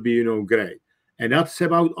 it will be, great. And that's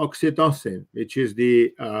about oxytocin, which is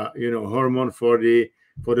the, hormone for the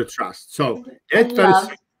trust. So I that person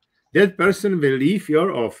love. that person will leave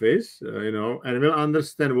your office, and will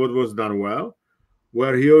understand what was done well,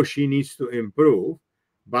 where he or she needs to improve,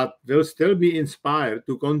 but they'll still be inspired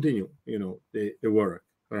to continue, the work.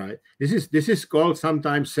 Right. This is called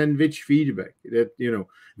sometimes sandwich feedback. That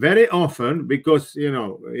very often, because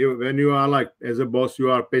when you are like as a boss, you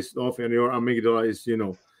are pissed off and your amygdala is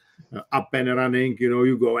up and running.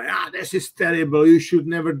 You go, this is terrible. You should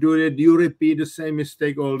never do it. You repeat the same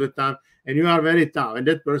mistake all the time, and you are very tough. And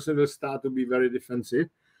that person will start to be very defensive.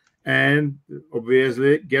 And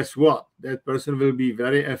obviously, guess what? That person will be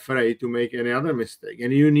very afraid to make any other mistake.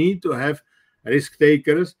 And you need to have risk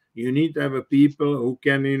takers. You need to have a people who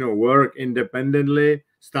can, work independently,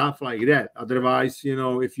 stuff like that. Otherwise,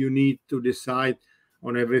 if you need to decide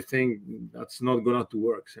on everything, that's not going to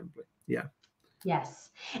work simply. Yeah. Yes.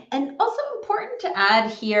 And also important to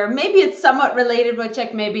add here, maybe it's somewhat related,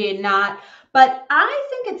 Wojciech, maybe not, but I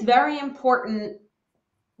think it's very important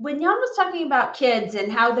when Jan was talking about kids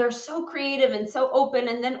and how they're so creative and so open,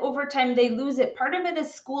 and then over time they lose it. Part of it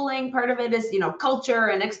is schooling, part of it is, culture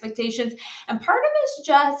and expectations. And part of it is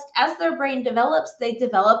just as their brain develops, they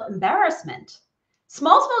develop embarrassment.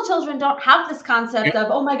 Small children don't have this concept of,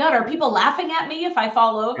 oh my God, are people laughing at me if I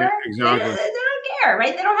fall over? Yeah, They exactly. don't care,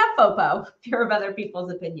 right? They don't have FOPO, fear of other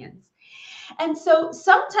people's opinions. And so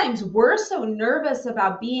sometimes we're so nervous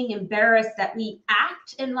about being embarrassed that we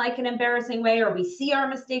act in like an embarrassing way, or we see our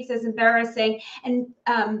mistakes as embarrassing. And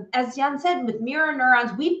as Jan said, with mirror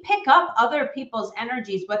neurons, we pick up other people's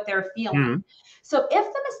energies, what they're feeling. So if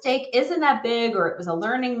the mistake isn't that big, or it was a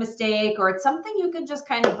learning mistake, or it's something you can just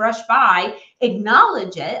kind of brush by,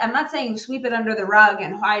 acknowledge it. I'm not saying sweep it under the rug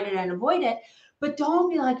and hide it and avoid it, but don't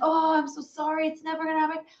be like, oh, I'm so sorry, it's never going to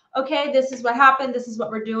happen. Okay, this is what happened, this is what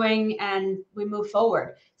we're doing, and we move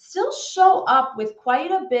forward. Still show up with quite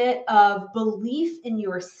a bit of belief in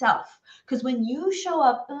yourself. Because when you show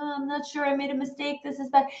up, oh, I'm not sure, I made a mistake, this is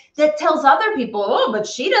bad, that tells other people, oh, but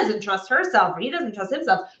she doesn't trust herself, or he doesn't trust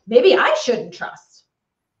himself. Maybe I shouldn't trust.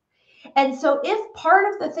 And so if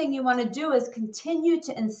part of the thing you want to do is continue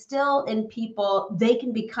to instill in people, they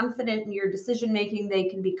can be confident in your decision making, they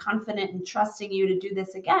can be confident in trusting you to do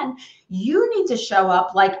this again, you need to show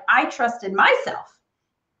up like I trust in myself.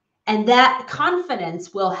 And that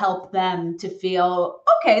confidence will help them to feel,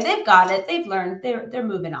 okay, they've got it, they've learned, they're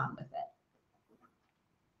moving on with it.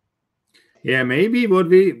 Yeah, maybe what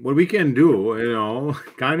we can do,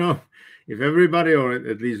 kind of, if everybody, or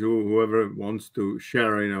at least whoever wants to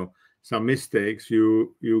share, some mistakes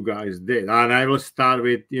you guys did, and I will start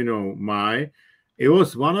with it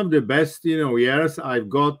was one of the best years I've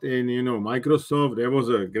got in Microsoft. There was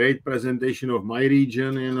a great presentation of my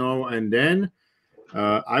region, and then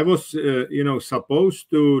I was supposed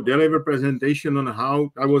to deliver presentation on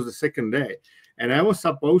how. I was the second day, and I was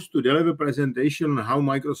supposed to deliver presentation on how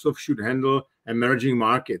Microsoft should handle emerging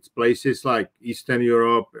markets, places like Eastern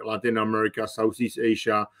Europe, Latin America, Southeast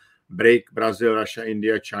Asia, break Brazil, Russia,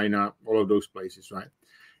 India, China, all of those places, right?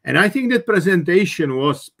 And I think that presentation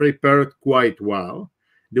was prepared quite well.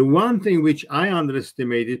 The one thing which I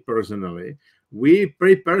underestimated personally, we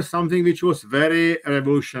prepared something which was very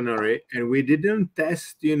revolutionary, and we didn't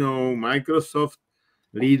test, Microsoft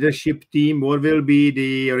leadership team, what will be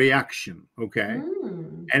the reaction, okay?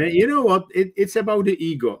 And you know what? It's about the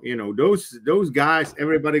ego. Those guys.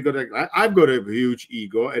 Everybody got I've got a huge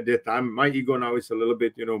ego at that time. My ego now is a little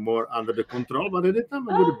bit, more under the control. But at that time,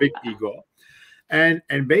 I got a big ego, and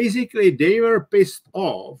basically they were pissed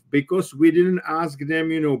off because we didn't ask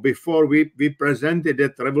them, before we presented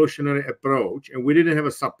that revolutionary approach, and we didn't have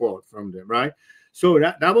a support from them, right? So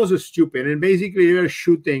that was a stupid, and basically they were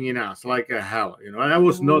shooting in us like a hell, and that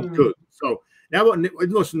was not good. So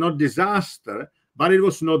it was not disaster, but it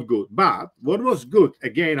was not good. But what was good,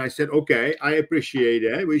 again, I said, okay, I appreciate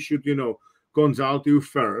it. We should, consult you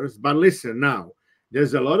first. But listen now,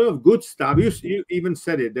 there's a lot of good stuff. You even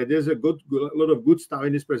said it, that there's a lot of good stuff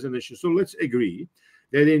in this presentation. So let's agree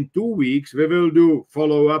that in 2 weeks, we will do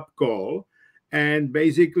follow-up call. And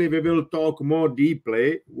basically, we will talk more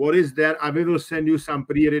deeply. What is there? I will send you some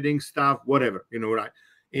pre-reading stuff, whatever, right?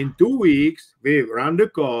 In 2 weeks, we run the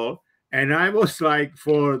call. And I was like,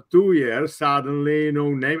 for 2 years, suddenly,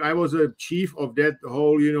 name. I was a chief of that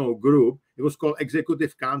whole, group. It was called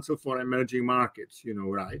Executive Council for Emerging Markets,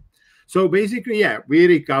 right? So basically, yeah, we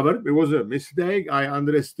recovered. It was a mistake. I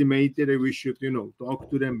underestimated that we should, talk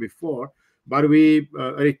to them before, but we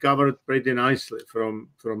recovered pretty nicely from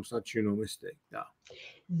such, mistake. Yeah.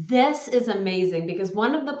 This is amazing because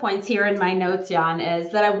one of the points here in my notes, Jan, is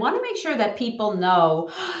that I want to make sure that people know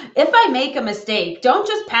if I make a mistake, don't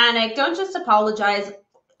just panic, don't just apologize.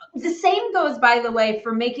 The same goes, by the way,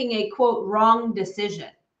 for making a quote wrong decision.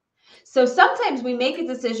 So sometimes we make a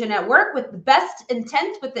decision at work with the best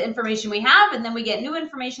intent with the information we have, and then we get new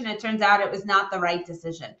information and it turns out it was not the right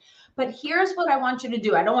decision. But here's what I want you to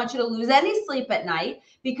do. I don't want you to lose any sleep at night,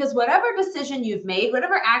 because whatever decision you've made,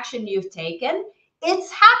 whatever action you've taken,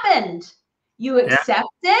 it's happened. You Yeah. accept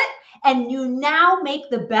it and you now make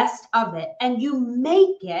the best of it, and you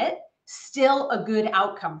make it still a good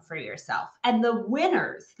outcome for yourself. And the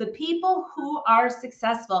winners, the people who are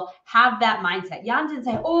successful, have that mindset. Jan didn't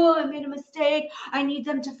say, oh, I made a mistake, I need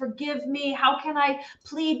them to forgive me, how can I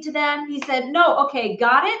plead to them? He said, no, okay,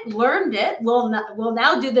 got it, learned it. We'll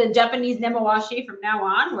now do the Japanese nemawashi from now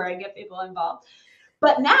on, where I get people involved.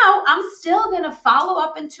 But now I'm still going to follow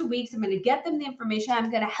up in 2 weeks. I'm going to get them the information. I'm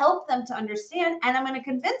going to help them to understand, and I'm going to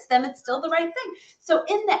convince them it's still the right thing. So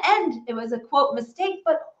in the end, it was a quote mistake,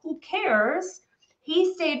 but who cares?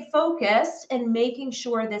 He stayed focused in making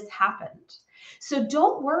sure this happened. So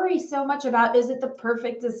don't worry so much about, is it the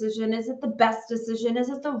perfect decision? Is it the best decision? Is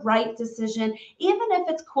it the right decision? Even if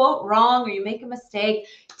it's quote wrong or you make a mistake,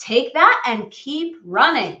 take that and keep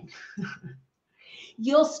running.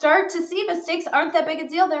 You'll start to see mistakes aren't that big a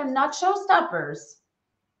deal. They're not showstoppers.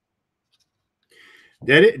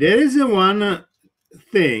 There is a one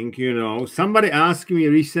thing, somebody asked me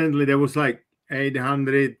recently, there was like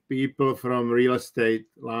 800 people from real estate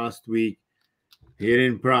last week here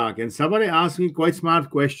in Prague. And somebody asked me quite smart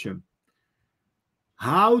question.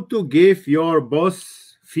 How to give your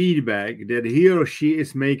boss feedback that he or she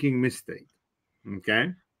is making mistake.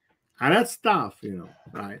 Okay. And that's tough,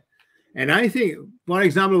 right? And I think, for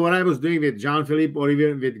example, what I was doing with Jean-Philippe or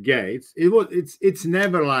even with Gates, it's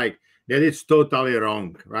never like that it's totally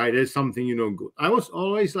wrong, right? There's something, good. I was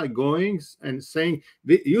always like going and saying,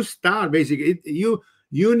 you start basically,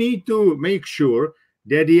 you need to make sure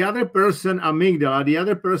that the other person amygdala, the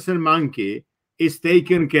other person monkey is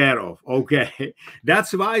taken care of. Okay.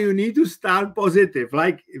 That's why you need to start positive,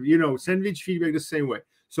 like, sandwich feedback the same way.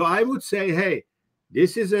 So I would say, hey,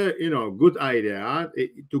 this is a good idea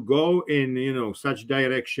to go in such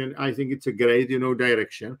direction. I think it's a great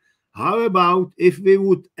direction. How about if we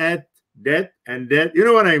would add that and that, you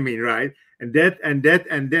know what I mean, right? And that and that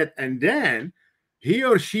and that, and then he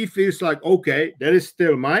or she feels like, okay, that is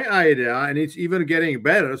still my idea and it's even getting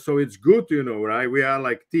better, so it's good, right? We are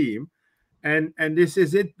like team, and this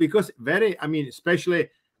is it. Because especially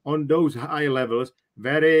on those high levels,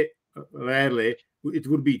 very rarely it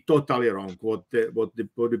would be totally wrong what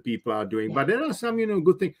the people are doing. But there are some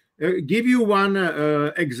good things. Give you one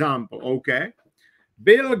example. Okay,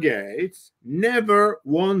 Bill Gates never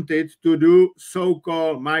wanted to do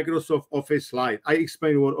so-called Microsoft Office Lite. I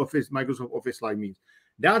explained what Microsoft Office Lite means.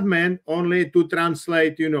 That meant only to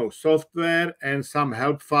translate software and some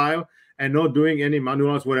help file, and not doing any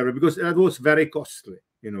manuals, whatever, because that was very costly,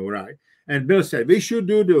 right? And Bill said we should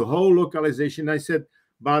do the whole localization. I said,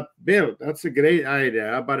 but Bill, that's a great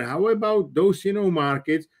idea, but how about those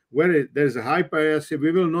markets where there's a high piracy?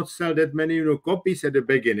 We will not sell that many copies at the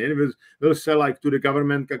beginning. We'll sell like to the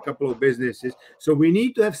government, a couple of businesses. So we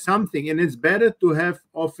need to have something, and it's better to have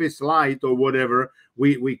Office Lite or whatever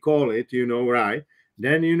we call it, right,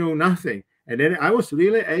 than nothing. And then I was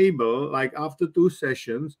really able, like after 2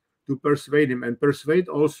 sessions, to persuade him and persuade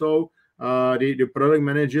also the product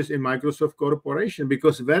managers in Microsoft Corporation,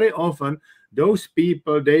 because very often those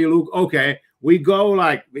people, they look, okay, we go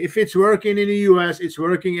like, if it's working in the US, it's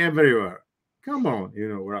working everywhere. Come on,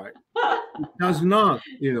 right? It does not,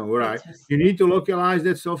 right? You need to localize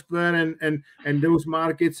that software, and those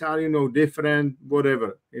markets are, different,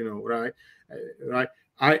 whatever, right? Right.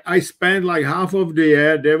 I spent like half of the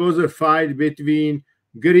year, there was a fight between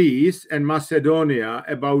Greece and Macedonia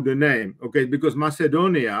about the name. Okay, because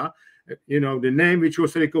Macedonia, the name which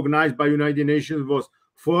was recognized by United Nations was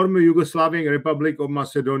former Yugoslavian Republic of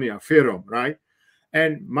Macedonia, FYROM, right?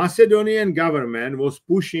 And Macedonian government was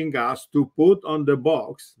pushing us to put on the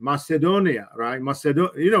box Macedonia, right?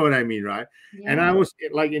 Macedonia, you know what I mean, right? Yeah. And I was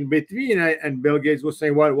like in between, and Bill Gates was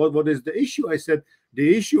saying, well, what is the issue? I said,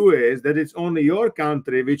 the issue is that it's only your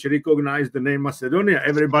country which recognized the name Macedonia.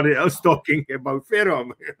 Everybody else talking about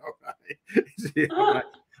FYROM, right?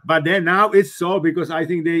 but then now it's so, because I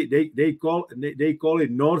think they call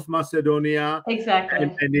it North Macedonia,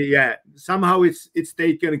 Exactly. and yeah, somehow it's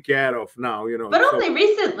taken care of now, But so only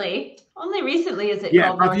recently is it yeah.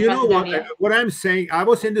 called But North you know Macedonia. what I'm saying, I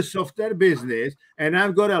was in the software business, and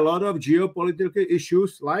I've got a lot of geopolitical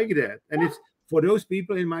issues like that, and Yeah, it's for those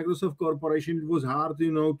people in Microsoft Corporation, it was hard,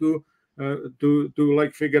 to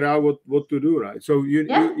like figure out what to do, right? So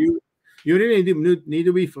yeah. you really need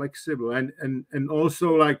to be flexible, and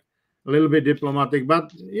also like a little bit diplomatic,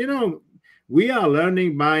 but we are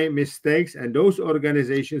learning by mistakes, and those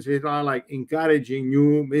organizations that are like encouraging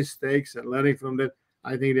new mistakes and learning from that,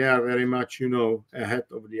 I think they are very much ahead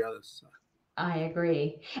of the others. I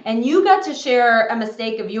agree. And you got to share a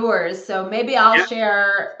mistake of yours. So maybe I'll Yeah.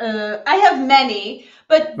 share, I have many,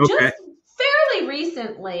 but Okay. just fairly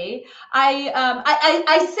recently,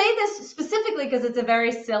 I say this specifically because it's a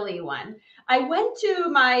very silly one. I went to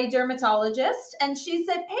my dermatologist and she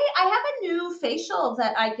said, "Hey, I have a new facial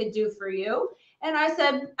that I could do for you." And I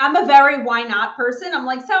said, I'm a very why not person. I'm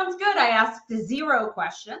like, sounds good. I asked 0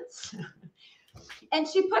 questions. And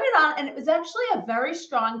she put it on, and it was actually a very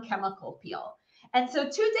strong chemical peel. And so 2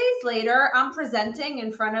 days later, I'm presenting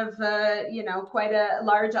in front of quite a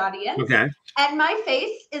large audience, Okay. and my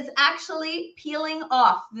face is actually peeling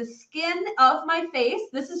off. The skin of my face,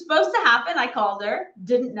 this is supposed to happen. I called her,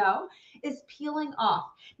 didn't know, is peeling off.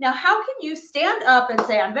 Now, how can you stand up and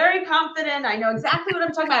say, I'm very confident, I know exactly what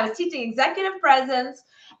I'm talking about? I was teaching executive presence,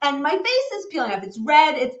 and my face is peeling off. It's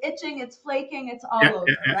red, it's itching, it's flaking, it's Yeah, all yeah,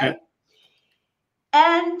 over, yeah, right?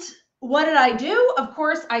 And what did I do? Of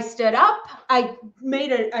course, I stood up. I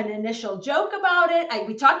made an initial joke about it.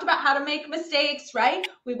 We talked about how to make mistakes, right?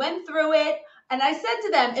 We went through it. And I said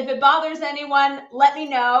to them, if it bothers anyone, let me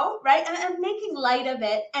know, right? And I'm making light of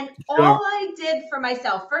it. And sure. all I did for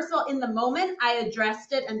myself, first of all, in the moment, I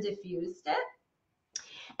addressed it and diffused it.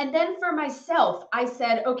 And then for myself, I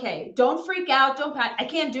said, okay, don't freak out. Don't panic. I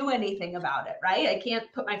can't do anything about it, right? I can't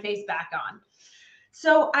put my face back on.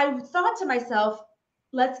 So I thought to myself,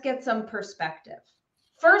 let's get some perspective.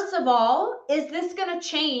 First of all, is this going to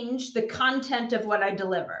change the content of what I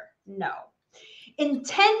deliver? No. In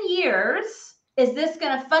 10 years, is this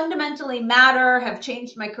going to fundamentally matter, have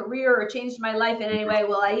changed my career or changed my life in any way?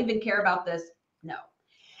 Will I even care about this? No.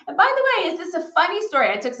 And by the way, is this a funny story?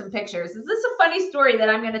 I took some pictures. Is this a funny story that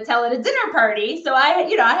I'm going to tell at a dinner party? So I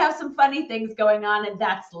have some funny things going on, and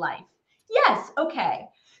that's life. Yes, okay.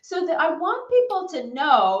 So that I want people to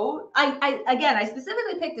know, I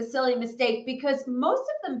specifically picked a silly mistake because most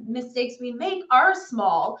of the mistakes we make are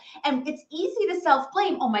small, and it's easy to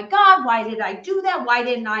self-blame. Oh my God, why did I do that? Why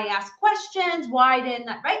didn't I ask questions? Why didn't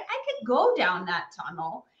I, right? I could go down that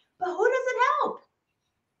tunnel, but who does it help?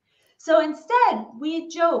 So instead, we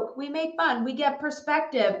joke, we make fun, we get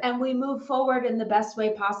perspective, and we move forward in the best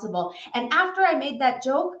way possible. And after I made that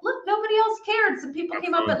joke, look, nobody else cared. Some people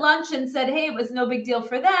came up Absolutely. at lunch and said, hey, it was no big deal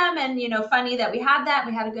for them. And, funny that we had that,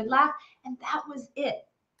 we had a good laugh. And that was it.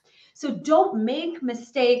 So don't make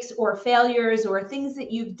mistakes or failures or things that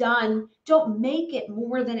you've done, don't make it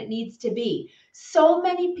more than it needs to be. So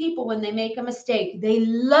many people, when they make a mistake, they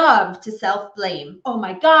love to self-blame. Oh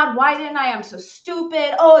my God, why didn't I? I'm so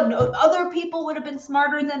stupid. Oh, no, other people would have been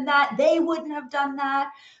smarter than that. They wouldn't have done that.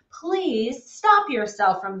 Please stop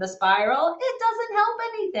yourself from the spiral. It doesn't help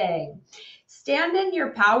anything. Stand in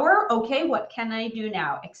your power. Okay, what can I do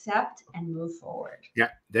now? Accept and move forward. Yeah,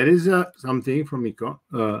 there is something from Miko.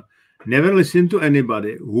 Never listen to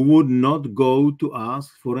anybody who would not go to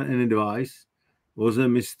ask for an advice. Was a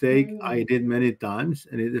mistake I Mm. did many times,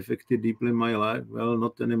 and it affected deeply my life. Well,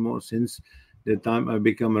 not anymore since the time I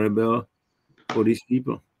become a rebel for these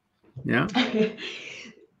people. Yeah.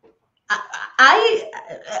 I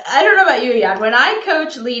I don't know about you, Jan. When I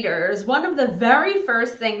coach leaders, one of the very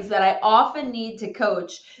first things that I often need to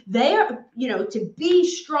coach, they are, to be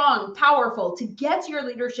strong, powerful, to get to your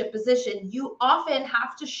leadership position, you often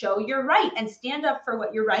have to show you're right and stand up for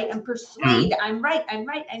what you're right and Mhm. persuade, I'm right, I'm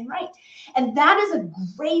right, I'm right. And that is a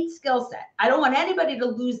great skill set. I don't want anybody to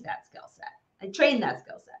lose that skill set. I train that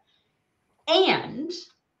skill set. And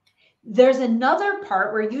there's another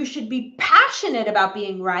part where you should be passionate about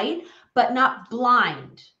being right, but not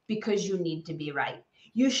blind because you need to be right.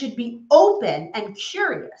 You should be open and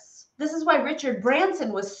curious. This is why Richard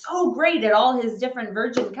Branson was so great at all his different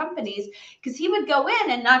Virgin companies, because he would go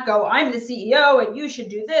in and not go, I'm the CEO and you should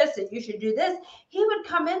do this and you should do this. He would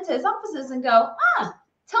come into his offices and go,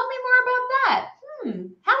 tell me more about that. How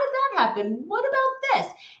did that happen? What about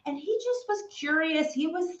this? And he just was curious. He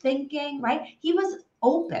was thinking, right? He was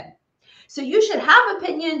open. So you should have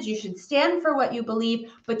opinions, you should stand for what you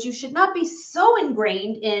believe, but you should not be so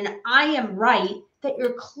ingrained in I am right that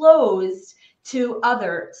you're closed to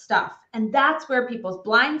other stuff. And that's where people's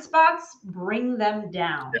blind spots bring them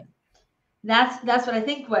down. That's what I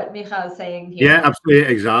think what Michal is saying here. Yeah,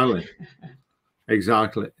 absolutely, exactly.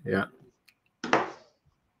 Exactly. Yeah.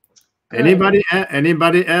 Good.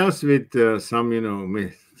 Anybody else with some,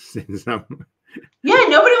 some. Yeah,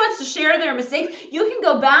 nobody wants to share their mistakes. You can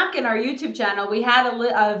go back in our YouTube channel. We had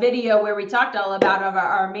a video where we talked all about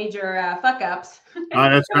our major fuck ups. Oh,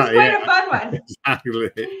 that's It was right. quite Yeah, a fun one. exactly.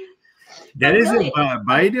 But There is really,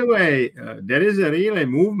 by the way, there is a really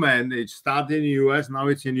movement. It started in the US, now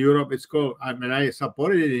it's in Europe. It's called, I mean, I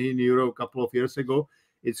supported it in Europe a couple of years ago.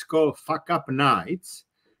 It's called Fuck Up Nights.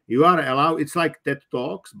 You are allowed, it's like TED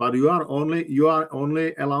Talks, but you are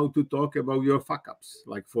only allowed to talk about your fuck ups,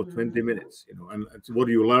 like for 20 minutes, and it's what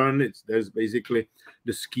you learn. There's basically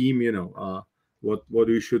the scheme, what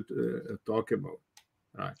you should talk about.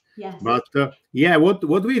 Right. yes. But yeah, what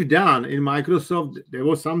we've done in Microsoft, there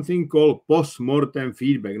was something called post-mortem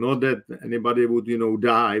feedback. Not that anybody would,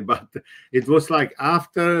 die, but it was like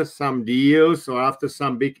after some deals or after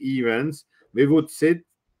some big events, we would sit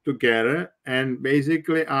together and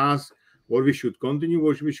basically ask what we should continue,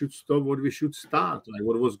 what we should stop, what we should start, like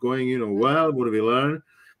what was going, well, what we learned,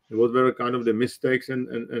 what were kind of the mistakes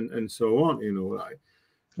and so on, right?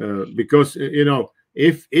 Because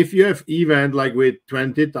if you have event like with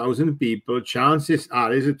 20,000 people, chances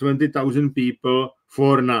are, is it 20,000 people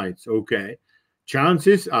 4 nights? Okay,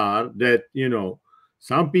 chances are that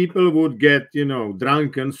some people would get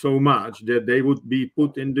drunken so much that they would be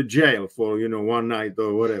put in the jail for 1 night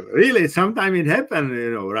or whatever. Really, sometimes it happened,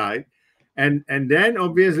 right? And then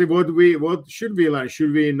obviously what should we learn?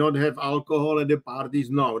 Should we not have alcohol at the parties?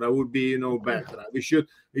 No, that would be bad, right? We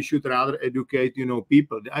should rather educate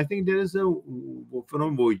people. I think there is a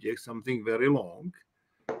from Wojciech something very long.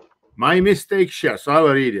 My mistake share. So I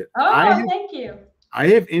will read it. Oh, thank you. I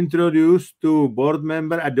have introduced to board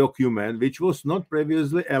member a document which was not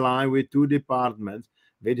previously aligned with two departments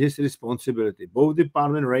with his responsibility. Both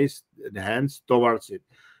departments raised their hands towards it.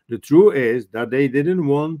 The truth is that they didn't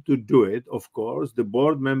want to do it. Of course, the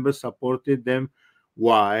board members supported them.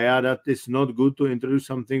 Why? That is not good to introduce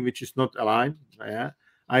something which is not aligned. Yeah.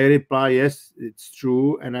 I reply, yes, it's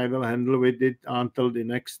true, and I will handle with it until the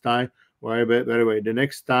next time. By the way, the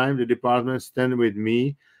next time the department stand with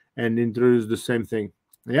me and introduce the same thing.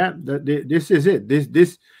 Yeah, this is it.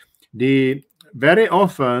 The very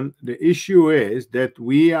often the issue is that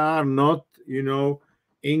we are not,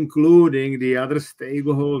 including the other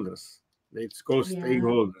stakeholders. It's called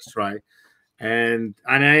stakeholders, right? And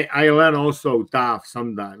I learn also tough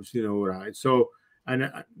sometimes, right? So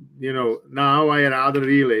and now I rather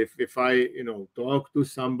really if I talk to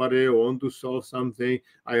somebody or want to solve something,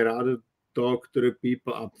 I rather talk to the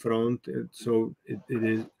people up front. So it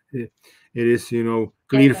is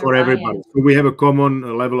clear for everybody. So we have a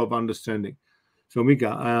common level of understanding. So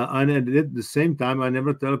Mika, and at the same time, I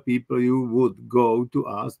never tell people you would go to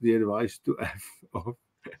ask the advice to F off.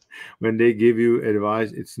 When they give you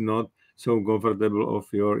advice, it's not so comfortable of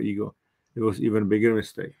your ego. It was even bigger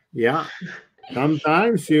mistake. Yeah.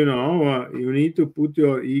 Sometimes, you need to put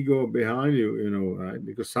your ego behind you, right?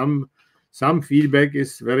 Because some feedback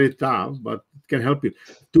is very tough, but it can help you.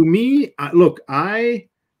 To me, look, I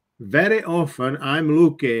very often I'm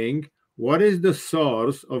looking what is the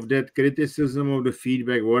source of that criticism of the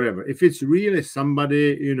feedback, whatever. If it's really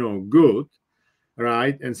somebody, good,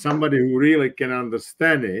 right, and somebody who really can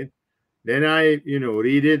understand it, then I,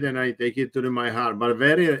 read it and I take it to my heart. But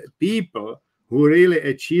very people who really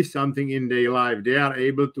achieve something in their life, they are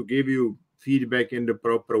able to give you feedback in the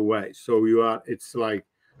proper way. So it's like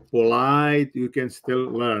polite, you can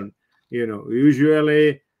still learn.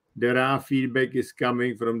 Usually there are feedback is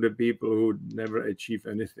coming from the people who never achieve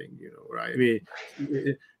anything, right? I mean,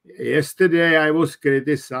 yesterday I was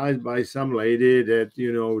criticized by some lady that,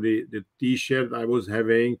 the t-shirt I was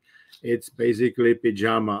having, it's basically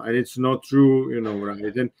pajama, and it's not true,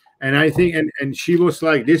 right? And I think and she was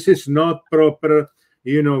like, this is not proper,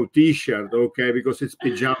 t-shirt, okay, because it's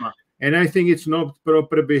pajama. And I think it's not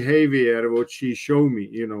proper behavior what she showed me,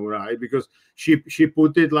 right? Because she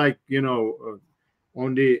put it like,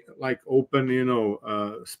 on the like open,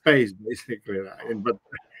 space basically, right? But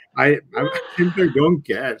I simply don't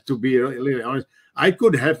care, to be really honest. I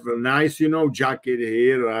could have a nice, jacket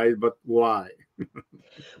here, right? But why?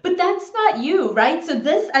 But that's not you, right? So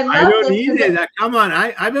I I love don't this need because it. Come on,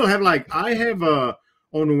 I will have I have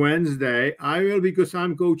on Wednesday. I will, because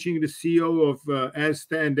I'm coaching the CEO of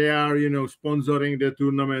Erste, and they are sponsoring the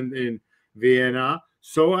tournament in Vienna.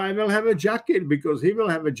 So I will have a jacket because he will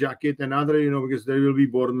have a jacket, and other because there will be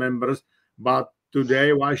board members. But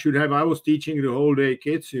today. Why should I have? I was teaching the whole day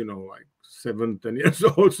kids, like 7, 10 years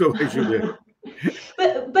old, so I should have.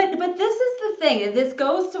 But this is the thing, and this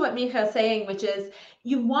goes to what Mika is saying, which is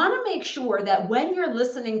you want to make sure that when you're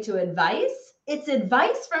listening to advice, it's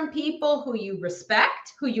advice from people who you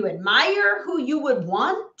respect, who you admire, who you would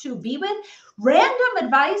want to be with. Random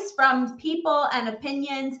advice from people and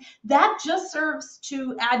opinions that just serves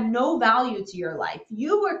to add no value to your life.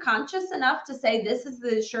 You were conscious enough to say, this is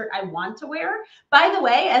the shirt I want to wear. By the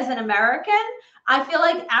way, as an American, I feel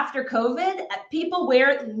like after COVID, people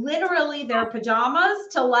wear literally their pajamas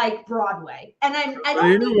to like Broadway. And I Well,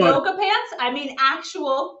 you don't know mean what? yoga pants. I mean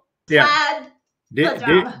actual Yeah. plaid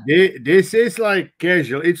pajama. This is like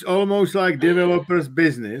casual. It's almost like developer's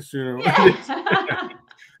business, Yeah.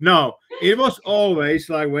 No, it was always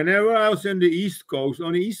like whenever I was on the East Coast,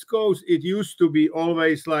 it used to be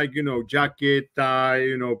always like, jacket, tie,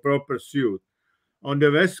 proper suit. On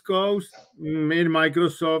the West Coast, in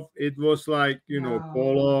Microsoft, it was like, No.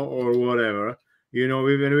 polo or whatever. When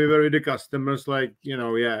we were with the customers, like,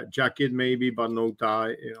 yeah, jacket maybe, but no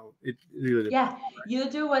tie, it really depends. Yeah, you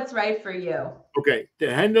do what's right for you. Okay,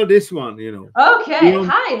 to handle this one, Okay, you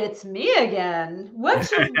hi, it's me again. What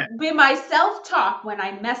should be my self-talk when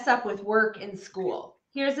I mess up with work in school?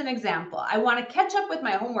 Here's an example. I want to catch up with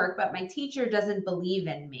my homework, but my teacher doesn't believe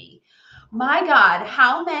in me. My God,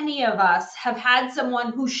 how many of us have had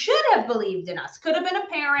someone who should have believed in us? Could have been a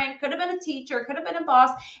parent, could have been a teacher, could have been a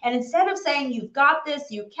boss. And instead of saying, you've got this,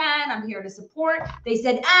 you can, I'm here to support, they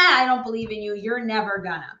said, I don't believe in you, you're never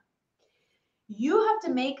gonna. You have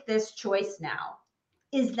to make this choice now.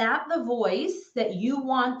 Is that the voice that you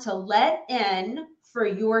want to let in for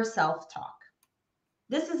your self-talk?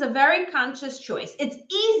 This is a very conscious choice. It's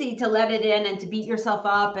easy to let it in and to beat yourself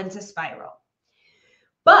up and to spiral.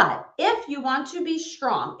 But if you want to be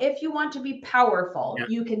strong, if you want to be powerful, yeah,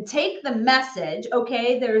 you can take the message,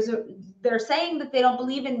 okay, they're saying that they don't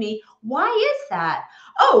believe in me. Why is that?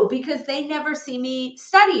 Oh, because they never see me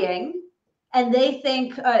studying and they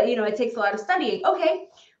think, it takes a lot of studying. Okay,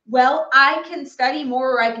 well, I can study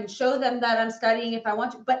more or I can show them that I'm studying if I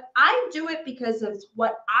want to, but I do it because of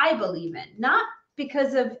what I believe in, not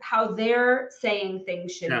because of how they're saying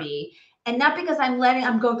things should yeah, be. And not because I'm going,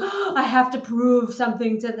 oh, I have to prove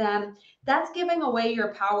something to them. That's giving away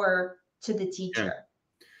your power to the yeah. teacher.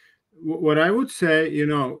 What I would say,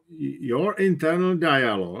 your internal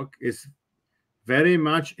dialogue is very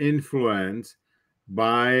much influenced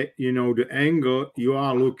by, the angle you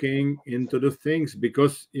are looking into the things,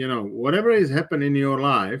 because, whatever is happening in your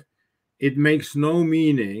life, it makes no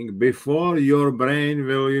meaning before your brain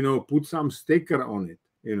will, put some sticker on it,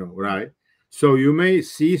 right? So you may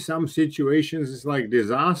see some situations as like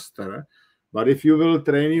disaster, but if you will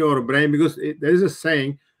train your brain, because there's a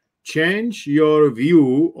saying, change your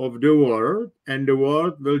view of the world and the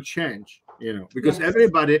world will change, because Yes.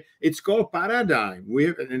 everybody, it's called paradigm. We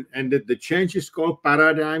have, and the change is called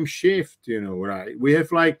paradigm shift, right? We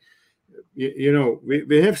have like,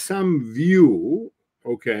 we have some view,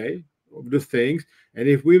 okay, of the things, and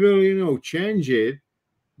if we will, change it,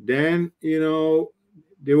 then,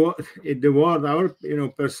 the world, our,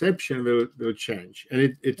 perception will change,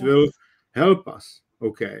 and it will Yes. help us,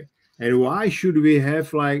 okay. And why should we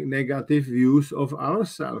have like negative views of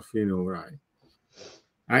ourselves, right?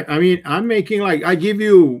 I mean, I'm making like, I give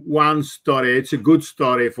you one story, it's a good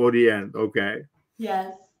story for the end, okay.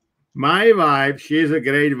 Yes. My wife, she's a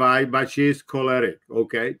great wife, but she's choleric,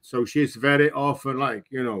 okay. So she's very often like,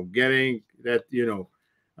 getting that,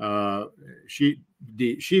 uh she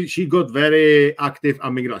she got very active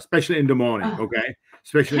amygdala, especially in the morning, Oh. okay,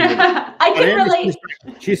 especially in the morning. I But can then relate.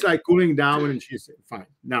 she's like cooling down and she's fine.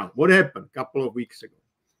 Now, what happened a couple of weeks ago?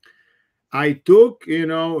 I took,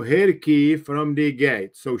 her key from the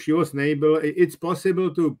gate. So she was able, it's possible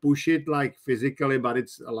to push it like physically, but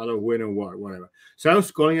it's a lot of work, whatever. So I was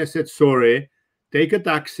calling, I said, sorry, take a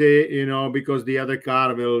taxi, because the other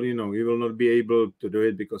car will, you will not be able to do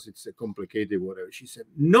it because it's a complicated, whatever. She said,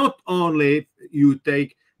 not only you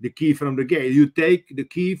take the key from the gate, you take the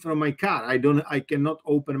key from my car. I cannot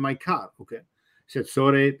open my car. Okay. I said,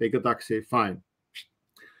 sorry, take a taxi, fine.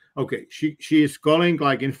 Okay, she is calling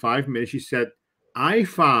like in 5 minutes. She said, I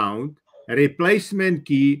found a replacement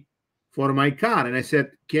key for my car. And I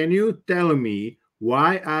said, can you tell me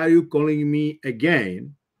why are you calling me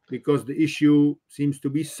again? Because the issue seems to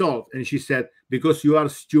be solved. And she said, because you are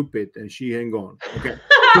stupid. And she hang on. Okay.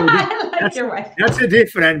 So I like that's your wife. that's the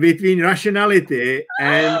difference between rationality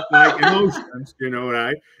and like emotions,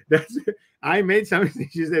 right? That's I made something.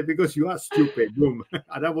 She said, because you are stupid. Boom.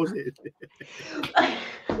 That was it.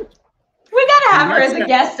 We gotta have her That's as a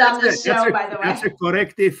guest on this that's show, by the that's way. a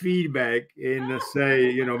corrective feedback in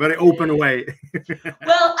say, very open way.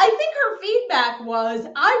 Well, I think her feedback was,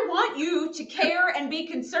 I want you to care and be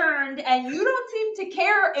concerned, and you don't seem to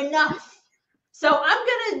care enough. So I'm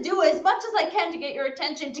going to do as much as I can to get your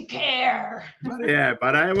attention to care.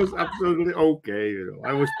 But I was absolutely okay.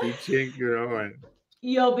 I was teaching, and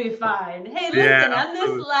You'll be fine. Hey, yeah, listen, on this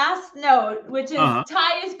absolutely. last note, which is Uh-huh.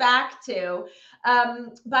 ties back to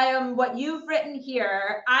by what you've written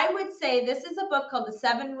here, I would say this is a book called The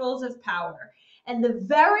 7 Rules of Power. And the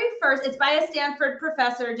very first, it's by a Stanford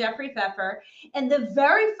professor, Jeffrey Pfeffer. And the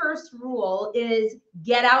very first rule is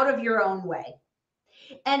get out of your own way.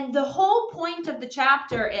 And the whole point of the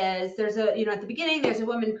chapter is there's a, at the beginning, there's a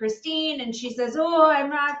woman, Christine, and she says, oh, I'm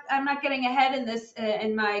not getting ahead in this,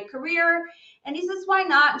 in my career. And he says, why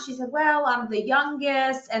not? And she said, well, I'm the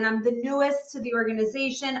youngest and I'm the newest to the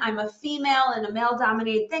organization. I'm a female in a male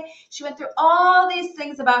dominated thing. She went through all these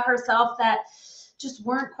things about herself that just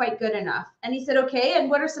weren't quite good enough. And he said, okay, and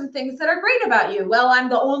what are some things that are great about you? Well, I'm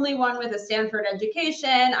the only one with a Stanford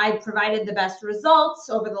education. I provided the best results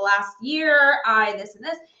over the last year. This and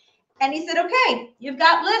this. And he said, okay, you've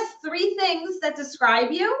got list 3 things that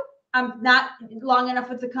describe you. I'm not long enough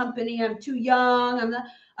with the company. I'm too young.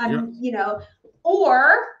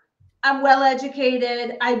 Or I'm well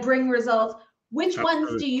educated. I bring results. Which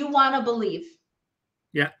ones do you want to believe?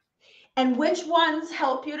 Yeah. And which ones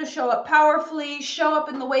help you to show up powerfully, show up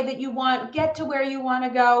in the way that you want, get to where you want to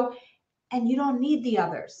go, and you don't need the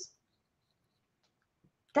others.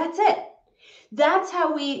 That's it. That's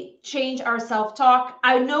how we change our self-talk.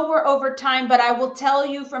 I know we're over time, but I will tell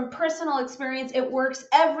you from personal experience, it works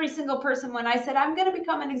every single person. When I said, I'm going to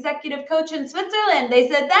become an executive coach in Switzerland, they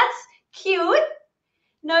said, that's cute.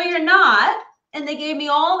 No, you're not. And they gave me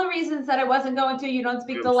all the reasons that I wasn't going to. You don't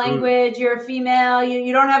speak the language. You're a female.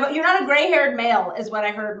 You're not a gray-haired male, is what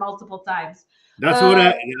I heard multiple times. That's what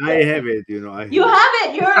I have it. You have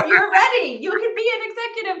it. You're ready. You can be an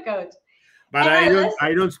executive coach. But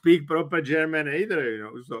I don't speak proper German either.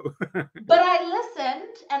 So. But I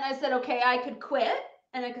listened and I said, okay, I could quit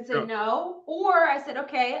and I could say no. Or I said,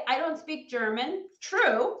 okay, I don't speak German.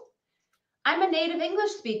 True. I'm a native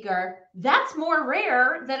English speaker. That's more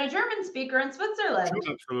rare than a German speaker in Switzerland.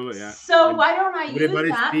 True, absolutely, yeah. So why don't I use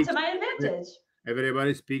that to my advantage?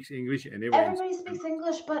 Everybody speaks English anyway. Everybody speaks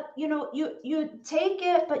English, but you take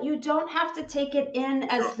it, but you don't have to take it in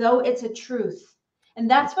as though it's a truth. And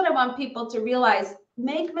that's what I want people to realize.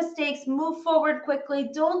 Make mistakes, move forward quickly.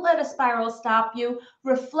 Don't let a spiral stop you.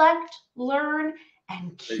 Reflect, learn,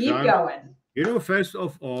 and keep going. First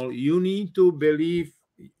of all, you need to believe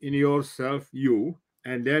in yourself,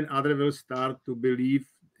 and then others will start to believe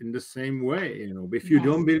in the same way. If you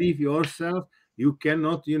don't believe yourself, you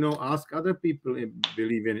cannot, ask other people to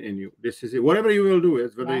believe in you. This is it. Whatever you will do,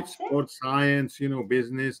 whether it's sports, science,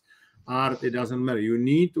 business, art, it doesn't matter. You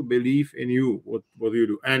need to believe in you, what you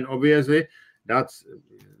do. And obviously,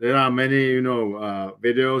 there are many,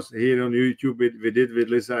 videos here on YouTube we did with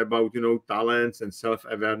Lisa about, talents and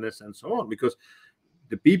self-awareness and so on, because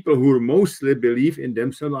the people who mostly believe in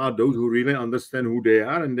themselves are those who really understand who they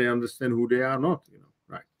are and they understand who they are not,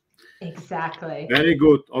 right? Exactly. Very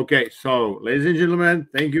good. Okay, so ladies and gentlemen,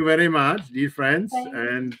 thank you very much, dear friends.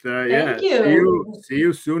 And thank you. See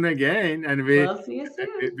you soon again. And we'll see you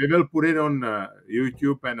soon. We will put it on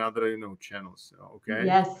YouTube and other channels. Okay.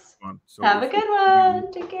 Yes. So have a good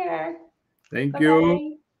one. Take care. Thank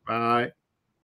you. Bye.